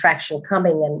every contraction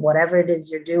coming and whatever it is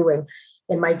you're doing.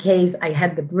 In my case, I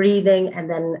had the breathing and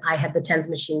then I had the TENS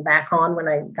machine back on when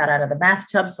I got out of the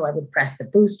bathtub. So I would press the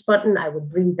boost button. I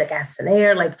would breathe the gas and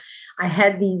air. Like I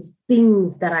had these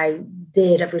things that I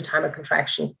did every time a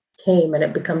contraction came and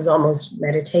it becomes almost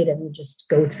meditative. You just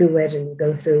go through it and you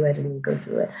go through it and you go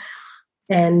through it.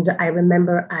 And I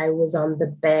remember I was on the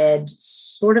bed,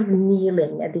 sort of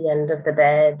kneeling at the end of the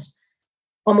bed,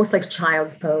 almost like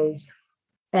child's pose.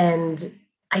 And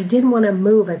I didn't want to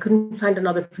move. I couldn't find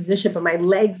another position, but my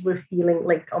legs were feeling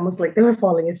like almost like they were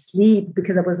falling asleep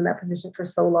because I was in that position for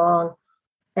so long.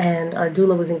 And our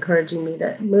doula was encouraging me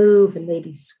to move and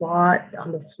maybe squat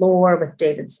on the floor with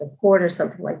David's support or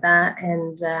something like that.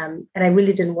 And I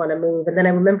really didn't want to move. And then I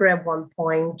remember at one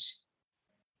point,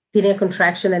 feeling a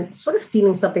contraction and sort of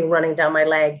feeling something running down my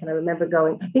legs. And I remember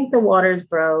going, I think the waters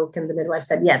broke. And the midwife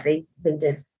said, yeah, they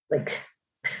did. Like,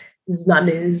 this is not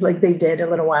news. Like they did a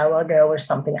little while ago or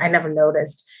something. I never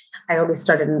noticed. I only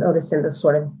started noticing the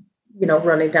sort of,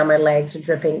 running down my legs or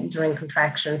dripping during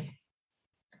contractions.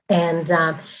 And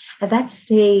at that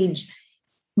stage,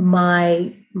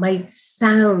 my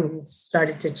sounds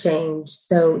started to change.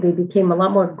 So they became a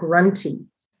lot more grunty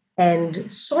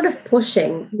and sort of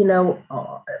pushing,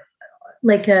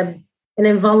 like an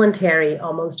involuntary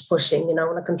almost pushing,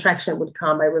 when a contraction would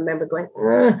come, I remember going,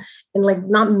 and like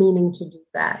not meaning to do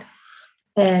that.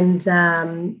 And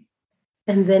then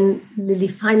Lily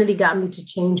finally got me to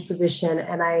change position.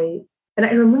 And I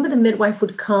remember the midwife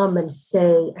would come and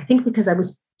say, I think because I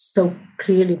was so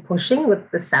clearly pushing with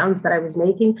the sounds that I was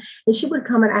making, and she would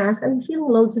come and ask, are you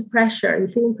feeling loads of pressure? Are you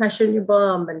feeling pressure in your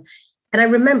bum? And I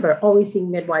remember always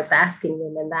seeing midwives asking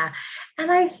women that.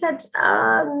 And I said,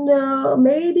 no,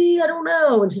 maybe, I don't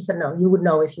know. And she said, no, you would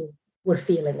know if you were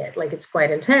feeling it. Like it's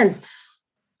quite intense.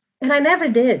 And I never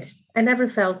did. I never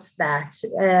felt that.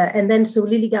 And then so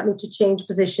Lily got me to change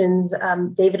positions.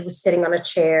 David was sitting on a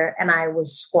chair and I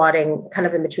was squatting kind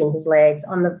of in between his legs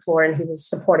on the floor and he was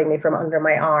supporting me from under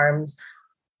my arms.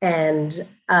 And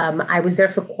I was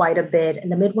there for quite a bit and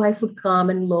the midwife would come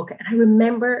and look. And I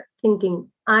remember thinking,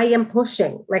 I am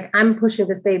pushing, like I'm pushing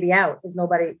this baby out. Is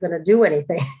nobody going to do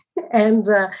anything? and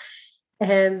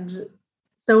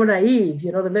so naive.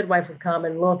 The midwife would come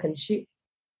and look, and she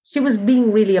was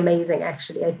being really amazing,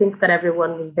 actually. I think that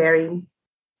everyone was very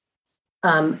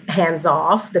hands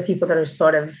off, the people that are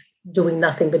sort of doing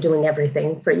nothing but doing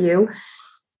everything for you.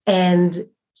 And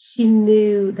she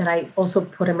knew that I also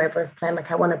put in my birth plan,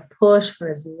 like, I want to push for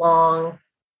as long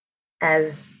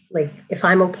as, like, if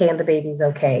I'm okay and the baby's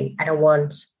okay, I don't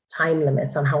want time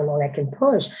limits on how long I can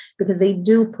push, because they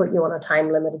do put you on a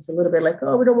time limit. It's a little bit like,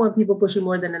 oh, we don't want people pushing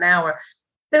more than an hour.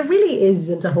 There really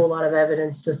isn't a whole lot of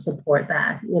evidence to support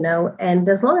that, and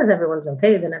as long as everyone's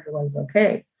okay, then everyone's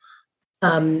okay.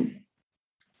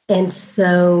 And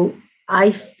so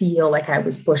I feel like I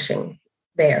was pushing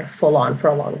there full on for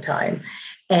a long time.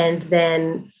 And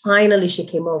then finally she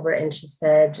came over and she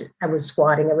said, I was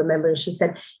squatting, I remember, and she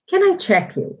said, can I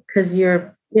check you? Because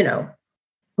you're,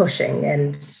 pushing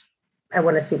and I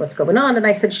want to see what's going on. And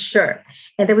I said, sure.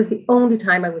 And that was the only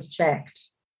time I was checked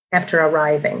after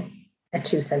arriving at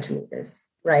 2 centimeters,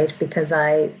 right? Because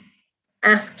I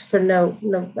asked for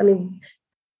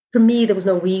for me, there was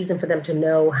no reason for them to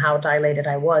know how dilated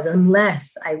I was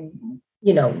unless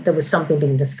there was something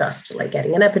being discussed, like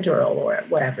getting an epidural or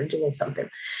whatever, doing something.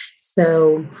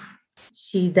 So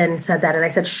she then said that, and I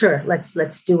said, sure, let's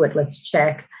do it. Let's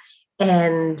check.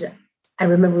 And I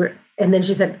remember, and then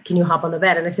she said, can you hop on the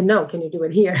bed? And I said, no, can you do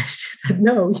it here? She said,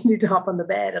 no, you need to hop on the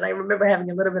bed. And I remember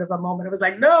having a little bit of a moment. I was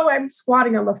like, no, I'm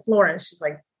squatting on the floor. And she's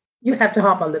like, you have to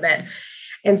hop on the bed.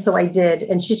 And so I did.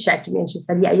 And she checked me and she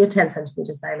said, yeah, you're 10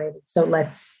 centimeters dilated. So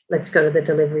let's go to the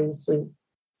delivery suite.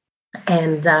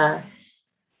 And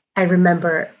I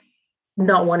remember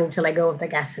not wanting to let go of the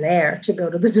gas and air to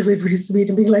go to the delivery suite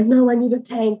and being like, no, I need a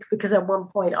tank. Because at one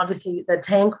point, obviously, the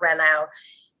tank ran out.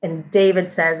 And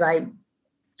David says I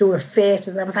threw a fit.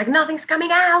 And I was like, nothing's coming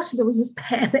out. There was this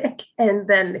panic. And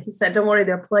then he said, don't worry,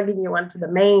 they're plugging you onto the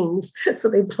mains. So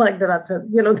they plugged it onto,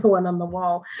 the one on the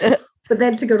wall. But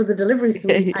then to go to the delivery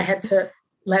suite, I had to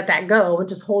let that go and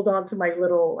just hold on to my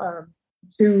little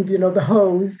tube, the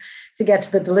hose, to get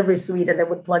to the delivery suite, and they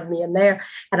would plug me in there.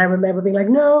 And I remember being like,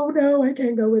 no, I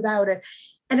can't go without it.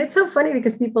 And it's so funny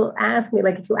because people ask me,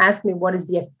 like, if you ask me what is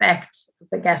the effect of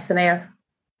the gas and air,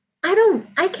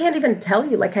 I can't even tell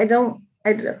you. Like, I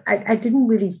didn't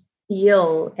really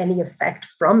feel any effect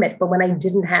from it. But when I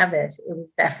didn't have it, it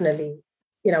was definitely,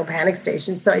 panic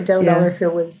station. So I don't know if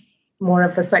it was more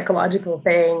of a psychological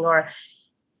thing, or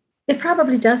it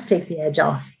probably does take the edge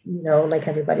off, like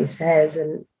everybody says.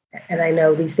 And I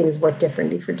know these things work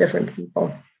differently for different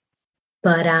people.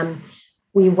 But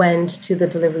we went to the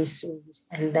delivery suite,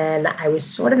 and then I was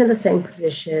sort of in the same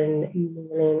position,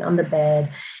 kneeling on the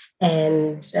bed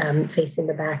and facing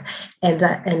the back,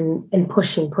 and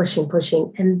pushing.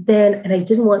 And I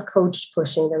didn't want coached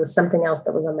pushing. There was something else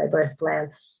that was on my birth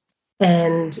plan.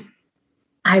 And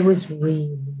I was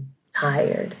really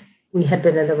tired. We had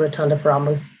been in the rotunda for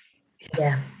almost,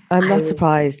 I'm not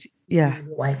surprised. Yeah.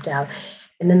 Really wiped out.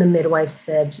 And then the midwife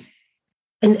said,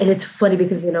 and it's funny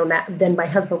because, then my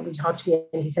husband would talk to me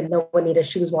and he said, no, Juanita,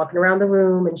 she was walking around the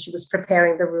room and she was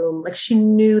preparing the room. Like, she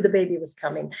knew the baby was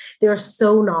coming. They are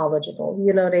so knowledgeable.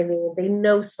 You know what I mean? They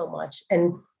know so much.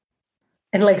 And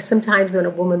like, sometimes when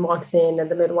a woman walks in and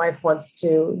the midwife wants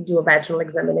to do a vaginal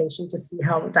examination to see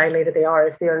how dilated they are,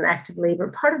 if they're in active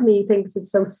labor, part of me thinks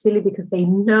it's so silly because they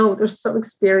know, they're so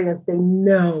experienced. They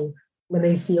know when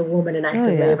they see a woman in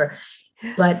active labor.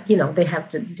 But, they have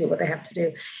to do what they have to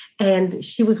do. And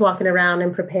she was walking around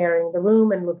and preparing the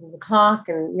room and looking at the clock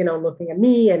and, looking at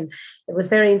me. And it was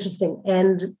very interesting.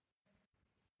 And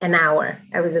an hour,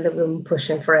 I was in the room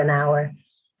pushing for an hour.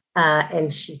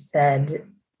 And she said,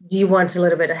 do you want a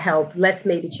little bit of help? Let's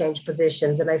maybe change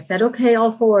positions. And I said, okay,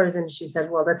 all fours. And she said,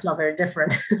 well, that's not very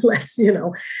different. Let's,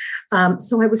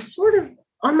 so I was sort of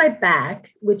on my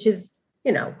back, which is,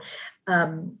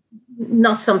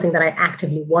 not something that I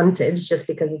actively wanted, just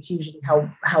because it's usually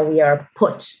how we are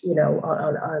put,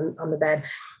 on the bed.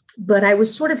 But I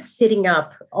was sort of sitting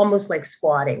up, almost like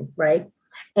squatting, right?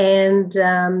 And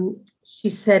she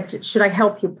said, should I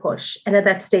help you push? And at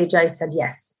that stage, I said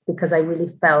yes, because I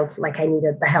really felt like I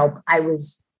needed the help. I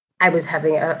was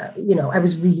having I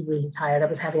was really, really tired. I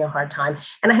was having a hard time.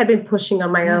 And I had been pushing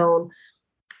on my own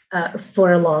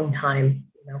for a long time.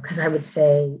 Because I would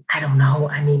say, I don't know.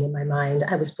 I mean, in my mind,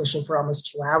 I was pushing for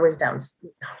almost 2 hours down.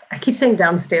 I keep saying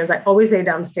downstairs. I always say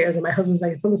downstairs. And my husband's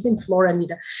like, it's on the same floor,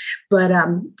 Anita. But,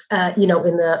 in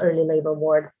the early labor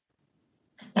ward.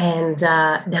 And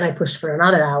then I pushed for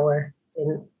another hour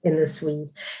in the suite.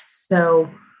 So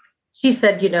she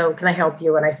said, can I help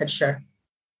you? And I said, sure.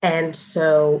 And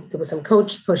so there was some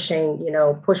coach pushing,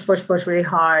 push really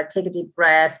hard, take a deep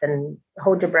breath and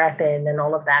hold your breath in and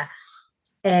all of that.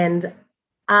 And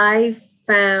I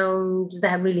found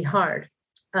that really hard.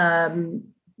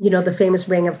 The famous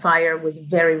ring of fire was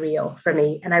very real for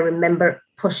me. And I remember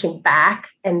pushing back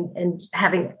and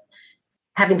having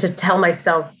to tell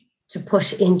myself to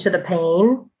push into the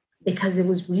pain because it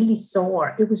was really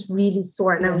sore. It was really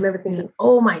sore. And I remember thinking,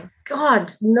 oh my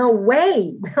God, no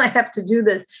way I have to do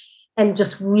this. And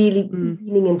just really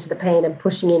leaning into the pain and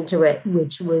pushing into it,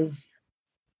 which was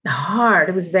hard.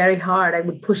 It was very hard. I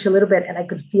would push a little bit and I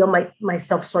could feel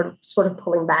myself sort of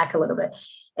pulling back a little bit.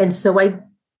 And so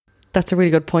that's a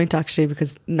really good point, actually,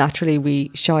 because naturally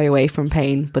we shy away from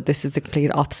pain, but this is the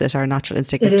complete opposite. Our natural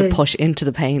instinct is to push into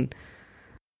the pain.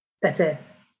 That's it.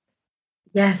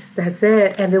 Yes, that's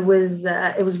it. And it was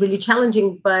really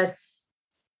challenging, but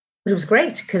it was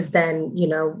great because then,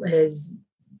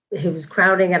 he was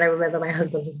crowning, and I remember my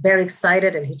husband was very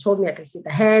excited, and he told me I could see the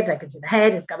head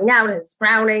is coming out, it's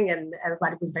crowning, and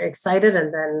everybody was very excited.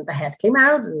 And then the head came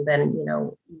out, and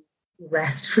then,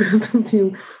 rest for a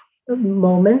few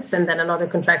moments, and then another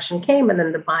contraction came, and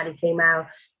then the body came out.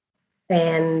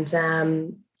 And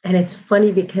it's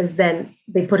funny because then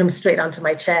they put him straight onto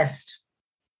my chest.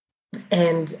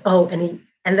 And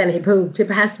then he pooped. He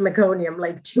passed meconium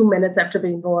like 2 minutes after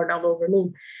being born all over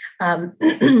me.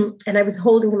 And I was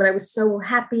holding him and I was so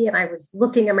happy, and I was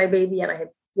looking at my baby and I had,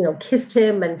 kissed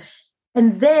him.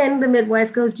 And then the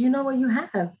midwife goes, "Do you know what you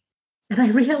have?" And I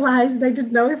realized I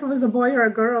didn't know if it was a boy or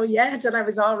a girl yet. And I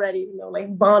was already,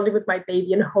 bonding with my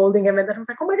baby and holding him. And then I was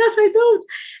like, oh my gosh, I don't.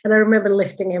 And I remember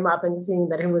lifting him up and seeing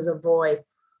that it was a boy.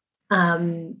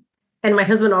 And my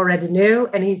husband already knew,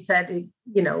 and he said,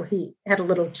 he had a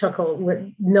little chuckle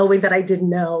knowing that I didn't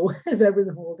know as I was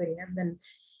holding him.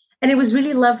 And it was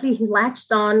really lovely. He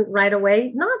latched on right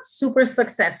away, not super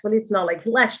successfully. It's not like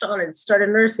he latched on and started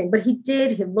nursing, but he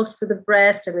did. He looked for the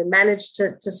breast, and we managed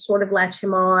to sort of latch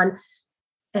him on.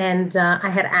 And I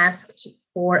had asked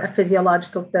for a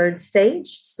physiological third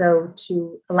stage, so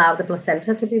to allow the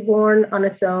placenta to be born on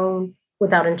its own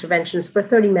without interventions for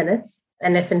 30 minutes.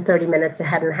 And if in 30 minutes it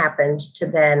hadn't happened, to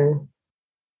then,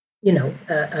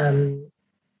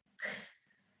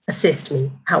 assist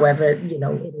me. However, it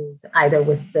is either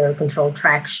with the controlled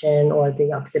traction or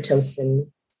the oxytocin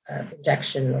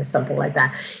injection or something like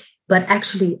that. But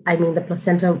actually, the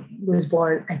placenta was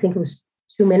born, I think it was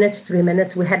 2 minutes, 3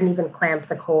 minutes. We hadn't even clamped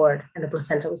the cord and the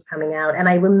placenta was coming out. And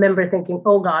I remember thinking,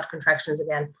 oh God, contractions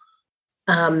again.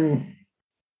 And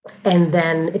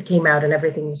then it came out and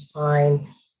everything was fine.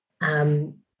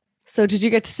 So did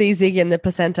you get to see Ziggy and the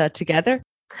placenta together?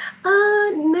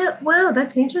 No. Wow,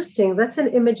 that's interesting. That's an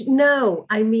image. No,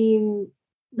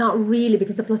 not really,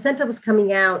 because the placenta was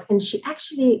coming out, and she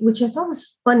actually, which I thought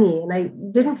was funny, and I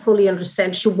didn't fully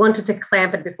understand, she wanted to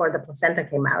clamp it before the placenta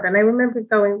came out. And I remember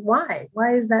going, why?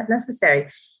 Why is that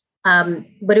necessary?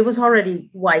 But it was already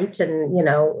white and,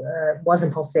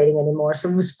 wasn't pulsating anymore. So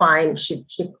it was fine.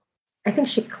 I think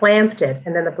she clamped it,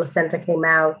 and then the placenta came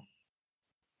out.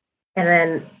 And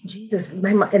then,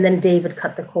 and then David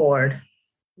cut the cord.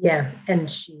 Yeah. And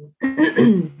she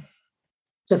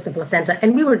took the placenta,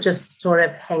 and we were just sort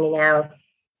of hanging out.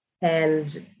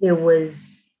 And it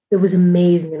was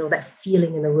amazing, that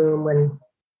feeling in the room when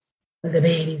the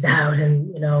baby's out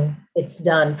and, it's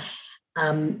done.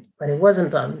 But it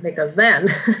wasn't done, because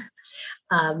then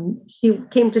she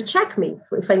came to check me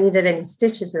if I needed any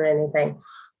stitches or anything.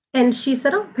 And she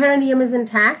said, oh, perineum is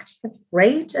intact. That's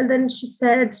great. And then she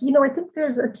said, I think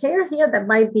there's a tear here that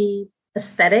might be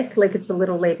aesthetic, like it's a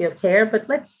little labial tear, but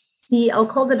let's see. I'll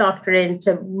call the doctor in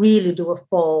to really do a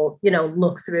full,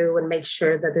 look through and make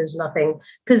sure that there's nothing.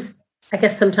 Because I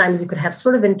guess sometimes you could have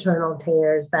sort of internal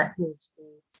tears that need to be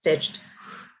stitched.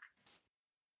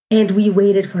 And we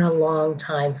waited for a long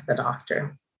time for the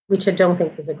doctor, which I don't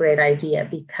think was a great idea,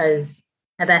 because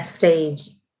at that stage,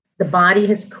 the body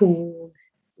has cooled,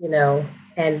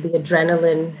 and the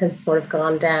adrenaline has sort of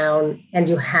gone down, and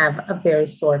you have a very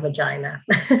sore vagina,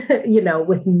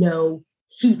 with no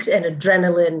heat and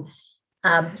adrenaline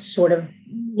sort of,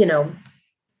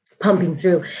 pumping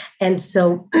through. And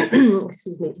so,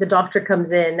 excuse me, the doctor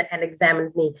comes in and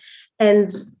examines me.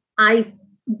 And I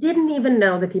didn't even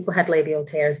know that people had labial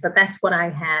tears, but that's what I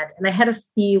had. And I had a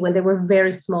few, and they were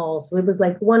very small. So it was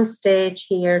like 1 stitch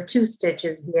here, 2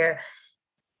 stitches here.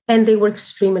 And they were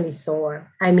extremely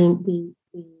sore.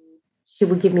 She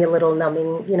would give me a little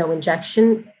numbing,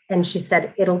 injection. And she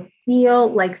said, it'll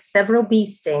feel like several bee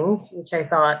stings, which I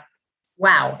thought,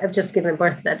 wow, I've just given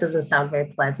birth. That doesn't sound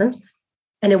very pleasant.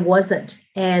 And it wasn't.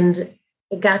 And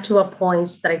it got to a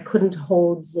point that I couldn't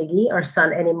hold Ziggy, our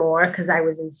son, anymore because I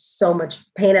was in so much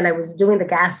pain and I was doing the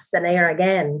gas and air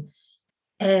again.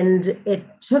 And it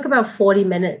took about 40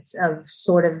 minutes of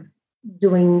sort of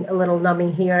doing a little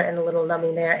numbing here and a little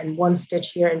numbing there and one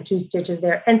stitch here and two stitches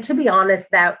there. And to be honest,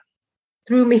 that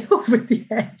threw me over the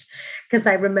edge because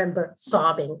I remember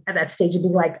sobbing at that stage and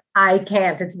being like, I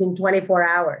can't, it's been 24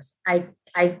 hours. I'm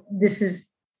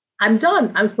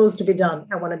done. I'm supposed to be done.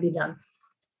 I want to be done.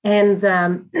 And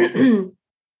and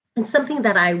something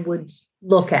that I would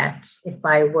look at if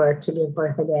I were to give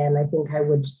birth again, I think I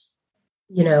would,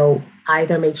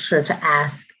 either make sure to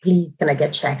ask, please, can I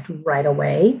get checked right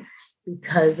away?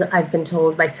 Because I've been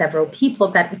told by several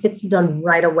people that if it's done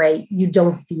right away, you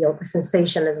don't feel the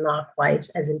sensation is not quite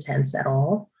as intense at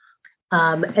all.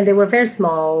 And they were very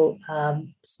small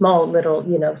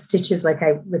little, stitches. Like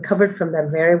I recovered from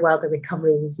them very well. The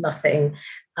recovery was nothing.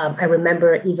 I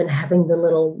remember even having the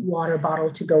little water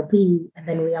bottle to go pee and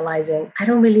then realizing I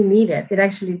don't really need it. It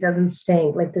actually doesn't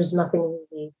sting. Like there's nothing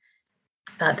really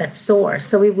that's sore.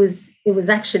 So it was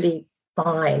actually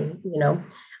fine,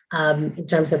 in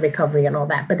terms of recovery and all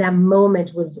that. But that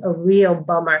moment was a real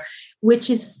bummer, which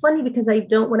is funny because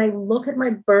when I look at my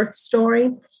birth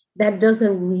story, that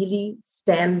doesn't really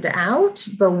stand out.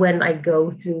 But when I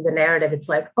go through the narrative, it's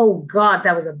like, oh God,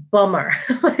 that was a bummer.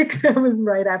 Like that was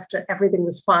right after everything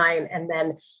was fine. And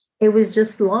then it was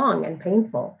just long and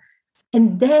painful.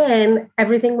 And then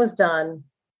everything was done.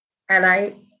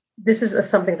 And this is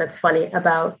something that's funny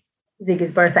about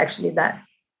Ziggy's birth, actually, that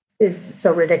is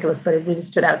so ridiculous, but it really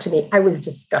stood out to me. I was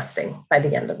disgusting by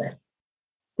the end of it.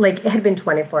 Like it had been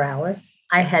 24 hours.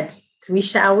 I had 3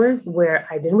 showers where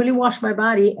I didn't really wash my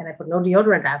body and I put no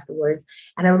deodorant afterwards.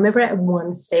 And I remember at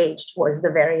one stage towards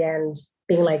the very end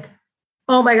being like,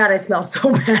 oh my God, I smell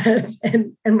so bad.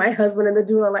 And my husband and the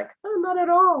doula are like, oh, not at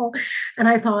all. And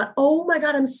I thought, oh my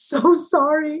God, I'm so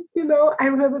sorry. I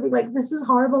remember being like, this is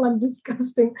horrible. I'm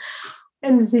disgusting.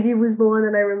 And Ziggy was born,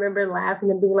 and I remember laughing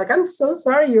and being like, I'm so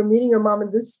sorry you're meeting your mom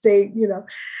in this state.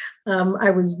 I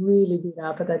was really beat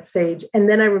up at that stage. And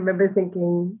then I remember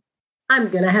thinking, I'm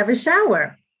going to have a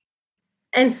shower.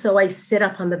 And so I sit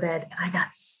up on the bed and I got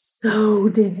so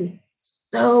dizzy,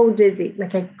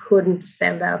 like I couldn't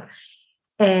stand up.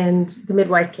 And the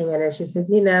midwife came in and she said,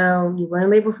 you were in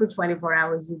labor for 24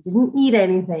 hours. You didn't eat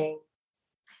anything.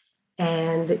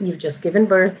 And you've just given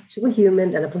birth to a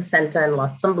human and a placenta and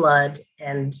lost some blood.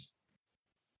 And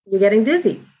you're getting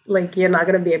dizzy. Like you're not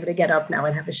going to be able to get up now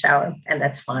and have a shower. And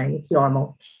that's fine. It's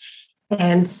normal.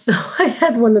 And so I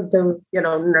had one of those,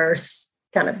 nurse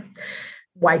kind of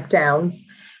wipe downs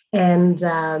and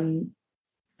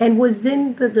was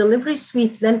in the delivery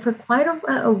suite then for quite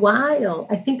a while.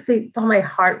 I think they thought my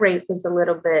heart rate was a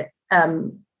little bit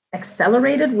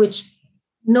accelerated, which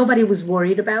nobody was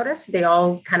worried about it. They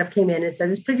all kind of came in and said,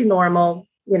 it's pretty normal,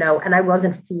 and I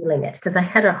wasn't feeling it because I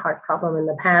had a heart problem in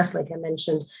the past, like I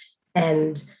mentioned,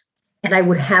 and I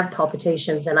would have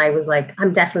palpitations and I was like,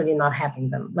 I'm definitely not having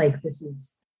them. Like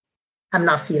I'm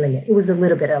not feeling it. It was a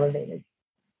little bit elevated.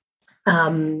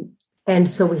 And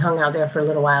so we hung out there for a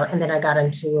little while. And then I got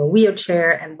into a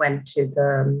wheelchair and went to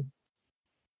the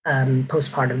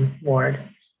postpartum ward.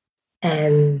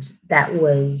 And that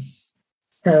was,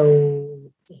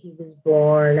 so he was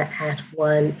born at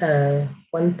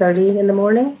 1:30 in the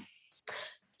morning.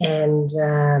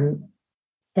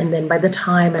 And then by the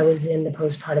time I was in the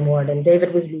postpartum ward and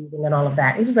David was leaving and all of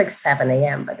that, it was like 7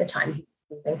 a.m. by the time he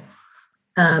was leaving.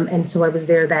 And so I was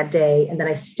there that day and then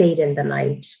I stayed in the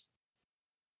night.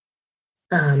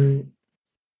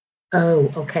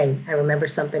 Okay. I remember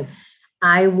something.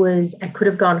 I could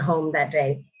have gone home that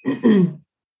day,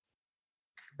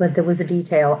 but there was a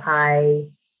detail. I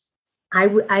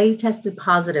tested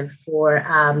positive for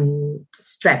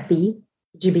strep B,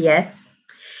 GBS.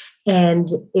 And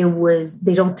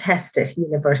they don't test it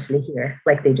universally here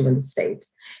like they do in the States,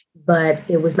 but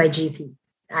it was my GP.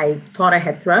 I thought I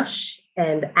had thrush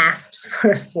and asked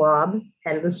for a swab,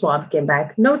 and the swab came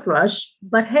back, no thrush,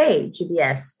 but hey,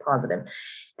 GBS positive.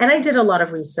 And I did a lot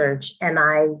of research and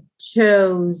I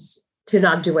chose to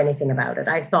not do anything about it.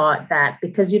 I thought that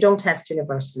because you don't test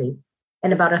universally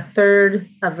and about 1/3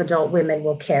 of adult women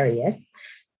will carry it,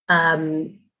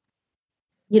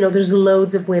 there's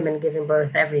loads of women giving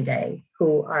birth every day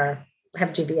who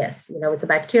have GBS. It's a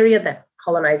bacteria that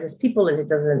colonizes people and it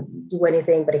doesn't do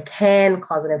anything, but it can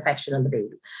cause an infection on the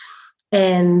baby.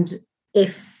 And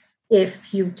if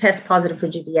you test positive for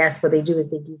GBS, what they do is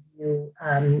they give you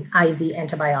IV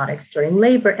antibiotics during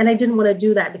labor. And I didn't want to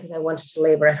do that because I wanted to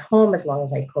labor at home as long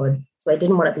as I could. So I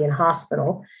didn't want to be in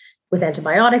hospital. with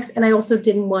antibiotics. And I also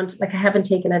didn't want, I haven't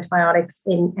taken antibiotics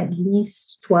in at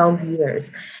least 12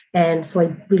 years. And so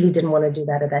I really didn't want to do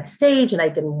that at that stage. And I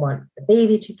didn't want the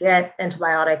baby to get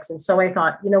antibiotics. And so I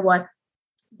thought, you know what?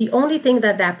 The only thing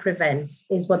that prevents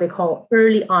is what they call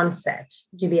early onset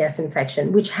GBS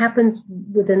infection, which happens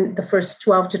within the first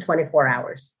 12 to 24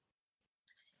 hours.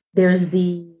 There's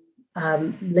the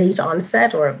late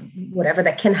onset or whatever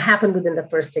that can happen within the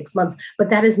first 6 months, but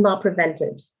that is not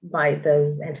prevented by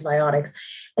those antibiotics.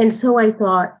 And so I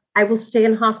thought I will stay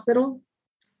in hospital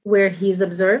where he's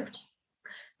observed.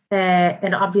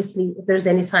 And obviously, if there's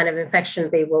any sign of infection,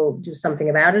 they will do something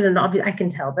about it. And obviously, I can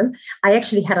tell them. I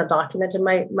actually had a document in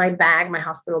my bag, my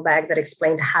hospital bag, that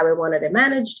explained how I wanted it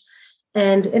managed.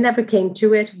 And it never came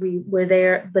to it. We were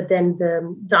there, but then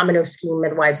the domino scheme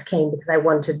midwives came because I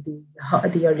wanted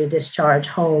the early discharge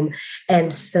home.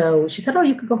 And so she said, oh,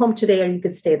 you could go home today or you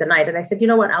could stay the night. And I said, you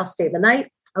know what, I'll stay the night.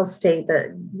 I'll stay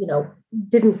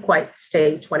didn't quite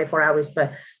stay 24 hours,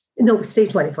 but no, stay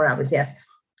 24 hours, yes.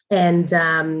 And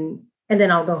then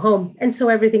I'll go home. And so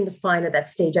everything was fine at that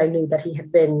stage. I knew that he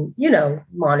had been,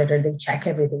 monitored. They check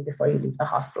everything before you leave the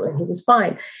hospital, and he was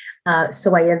fine.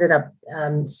 So I ended up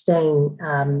staying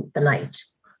the night.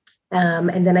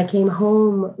 And then I came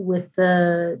home with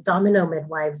the domino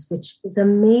midwives, which is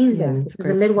amazing because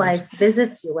the midwife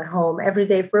visits you at home every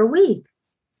day for a week.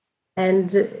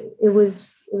 And it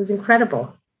was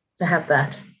incredible to have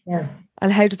that. Yeah.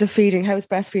 And how was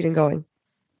breastfeeding going?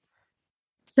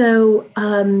 So,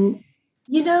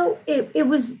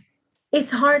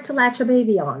 it's hard to latch a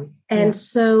baby on. And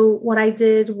so what I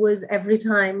did was every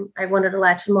time I wanted to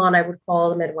latch him on, I would call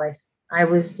the midwife. I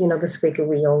was, the squeaky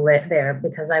wheel there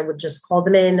because I would just call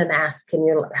them in and ask, can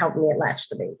you help me latch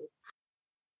the baby?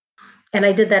 And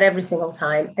I did that every single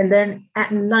time. And then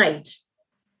at night,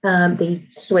 they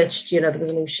switched, there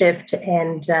was a new shift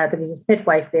and there was this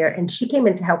midwife there and she came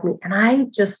in to help me. And I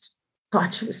just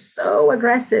thought she was so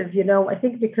aggressive, I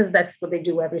think because that's what they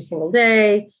do every single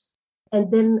day.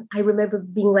 And then I remember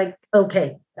being like,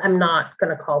 okay, I'm not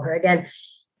going to call her again.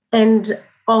 And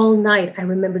all night, I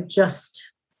remember just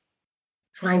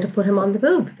trying to put him on the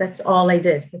boob. That's all I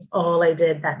did. That's all I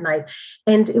did that night.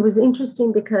 And it was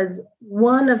interesting because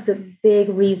one of the big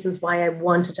reasons why I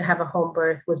wanted to have a home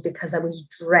birth was because I was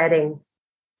dreading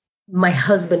my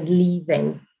husband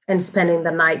leaving and spending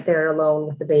the night there alone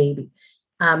with the baby.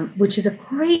 Which is a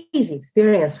crazy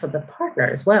experience for the partner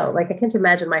as well. Like I can't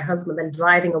imagine my husband then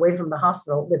driving away from the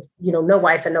hospital with, no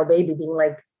wife and no baby being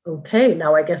like, okay,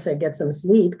 now I guess I get some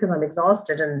sleep because I'm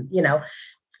exhausted. And,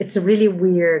 it's a really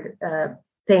weird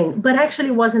thing, but actually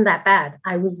it wasn't that bad.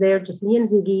 I was there, just me and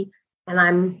Ziggy, and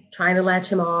I'm trying to latch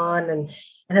him on. And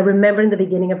I remember in the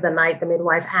beginning of the night, the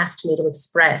midwife asked me to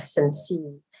express and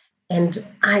see, and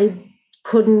I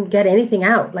couldn't get anything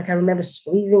out. Like I remember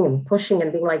squeezing and pushing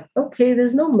and being like, okay,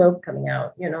 there's no milk coming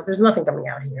out. There's nothing coming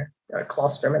out here, or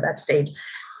colostrum at that stage.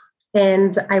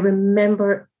 And I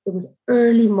remember it was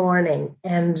early morning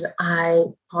and I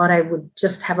thought I would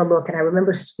just have a look. And I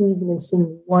remember squeezing and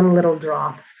seeing one little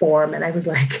drop form. And I was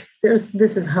like, this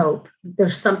is hope.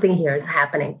 There's something here. It's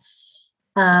happening.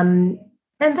 And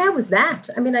that was that.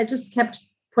 I mean, I just kept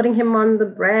putting him on the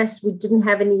breast. We didn't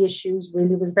have any issues,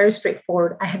 really. It was very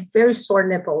straightforward. I had very sore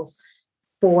nipples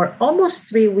for almost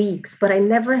 3 weeks, but I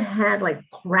never had like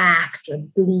cracked or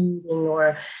bleeding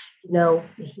or,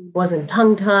 he wasn't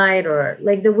tongue-tied or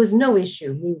like there was no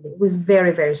issue, really. It was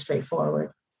very, very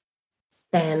straightforward.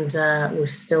 And we're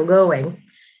still going.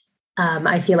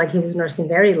 I feel like he was nursing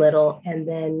very little and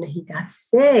then he got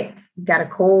sick, got a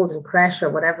cold and crash or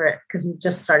whatever, because he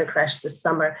just started crash this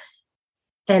summer.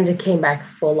 And it came back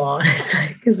full on.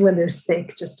 Because when they're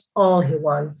sick, just all he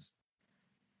wants,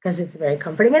 because it's very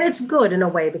comforting. And it's good in a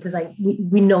way because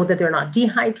we know that they're not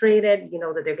dehydrated,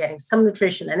 that they're getting some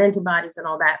nutrition and antibodies and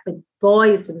all that. But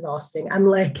boy, it's exhausting. I'm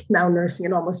like now nursing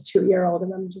an almost 2-year-old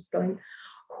and I'm just going,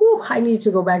 I need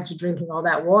to go back to drinking all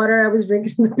that water I was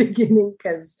drinking in the beginning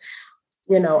because,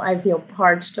 I feel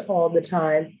parched all the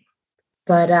time.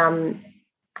 But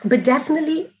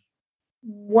definitely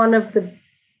one of the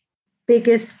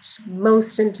biggest,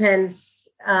 most intense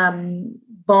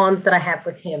bonds that I have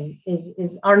with him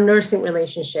is our nursing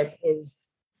relationship is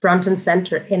front and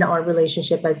center in our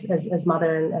relationship as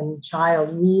mother and child.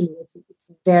 Really,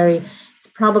 it's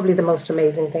probably the most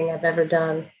amazing thing I've ever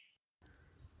done.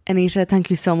 Anita, thank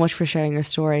you so much for sharing your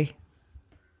story.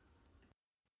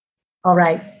 All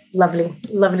right. Lovely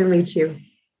to meet you.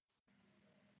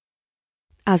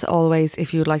 As always,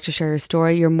 if you'd like to share your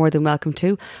story, you're more than welcome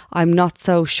to. I'm not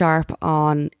so sharp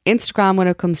on Instagram when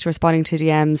it comes to responding to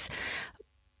DMs.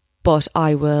 but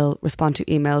I will respond to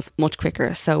emails much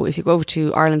quicker. So if you go over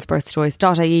to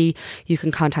irelandsbirthstories.ie, you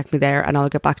can contact me there and I'll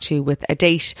get back to you with a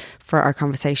date for our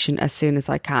conversation as soon as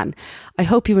I can. I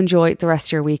hope you enjoy the rest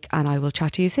of your week and I will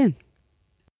chat to you soon.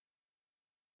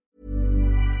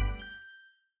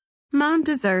 Mom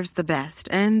deserves the best,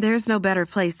 and there's no better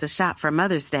place to shop for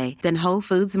Mother's Day than Whole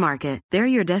Foods Market. They're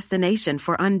your destination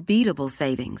for unbeatable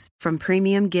savings, from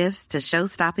premium gifts to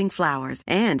show-stopping flowers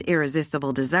and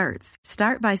irresistible desserts.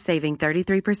 Start by saving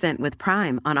 33% with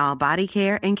Prime on all body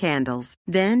care and candles.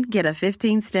 Then get a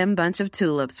 15-stem bunch of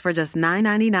tulips for just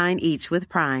 $9.99 each with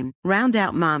Prime. Round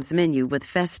out Mom's menu with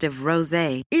festive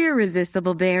rosé,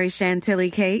 irresistible berry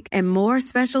chantilly cake, and more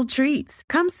special treats.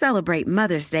 Come celebrate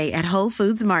Mother's Day at Whole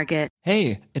Foods Market.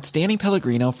 Hey, it's Danny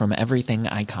Pellegrino from Everything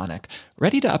Iconic.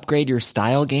 Ready to upgrade your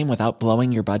style game without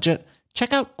blowing your budget?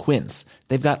 Check out Quince.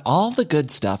 They've got all the good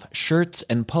stuff, shirts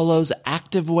and polos,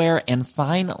 activewear, and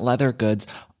fine leather goods,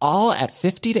 all at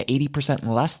 50 to 80%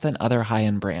 less than other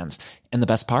high-end brands. And the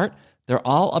best part? They're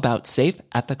all about safe,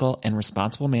 ethical, and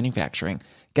responsible manufacturing.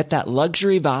 Get that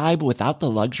luxury vibe without the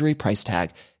luxury price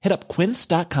tag. Hit up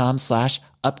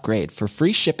quince.com/upgrade for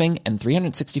free shipping and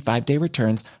 365-day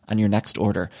returns on your next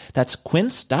order. That's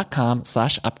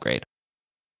quince.com/upgrade.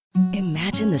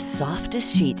 Imagine the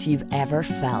softest sheets you've ever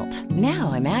felt.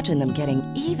 Now imagine them getting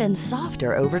even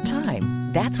softer over time.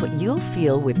 That's what you'll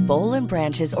feel with Boll &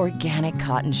 Branch's organic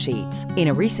cotton sheets. In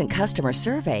a recent customer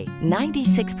survey,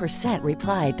 96%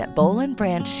 replied that Boll &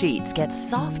 Branch sheets get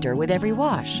softer with every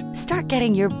wash. Start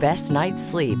getting your best night's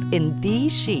sleep in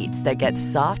these sheets that get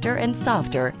softer and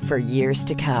softer for years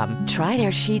to come. Try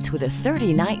their sheets with a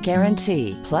 30-night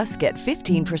guarantee. Plus, get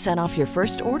 15% off your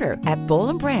first order at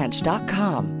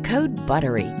bollandbranch.com. Code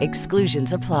BUTTERY.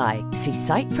 Exclusions apply. See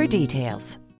site for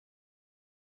details.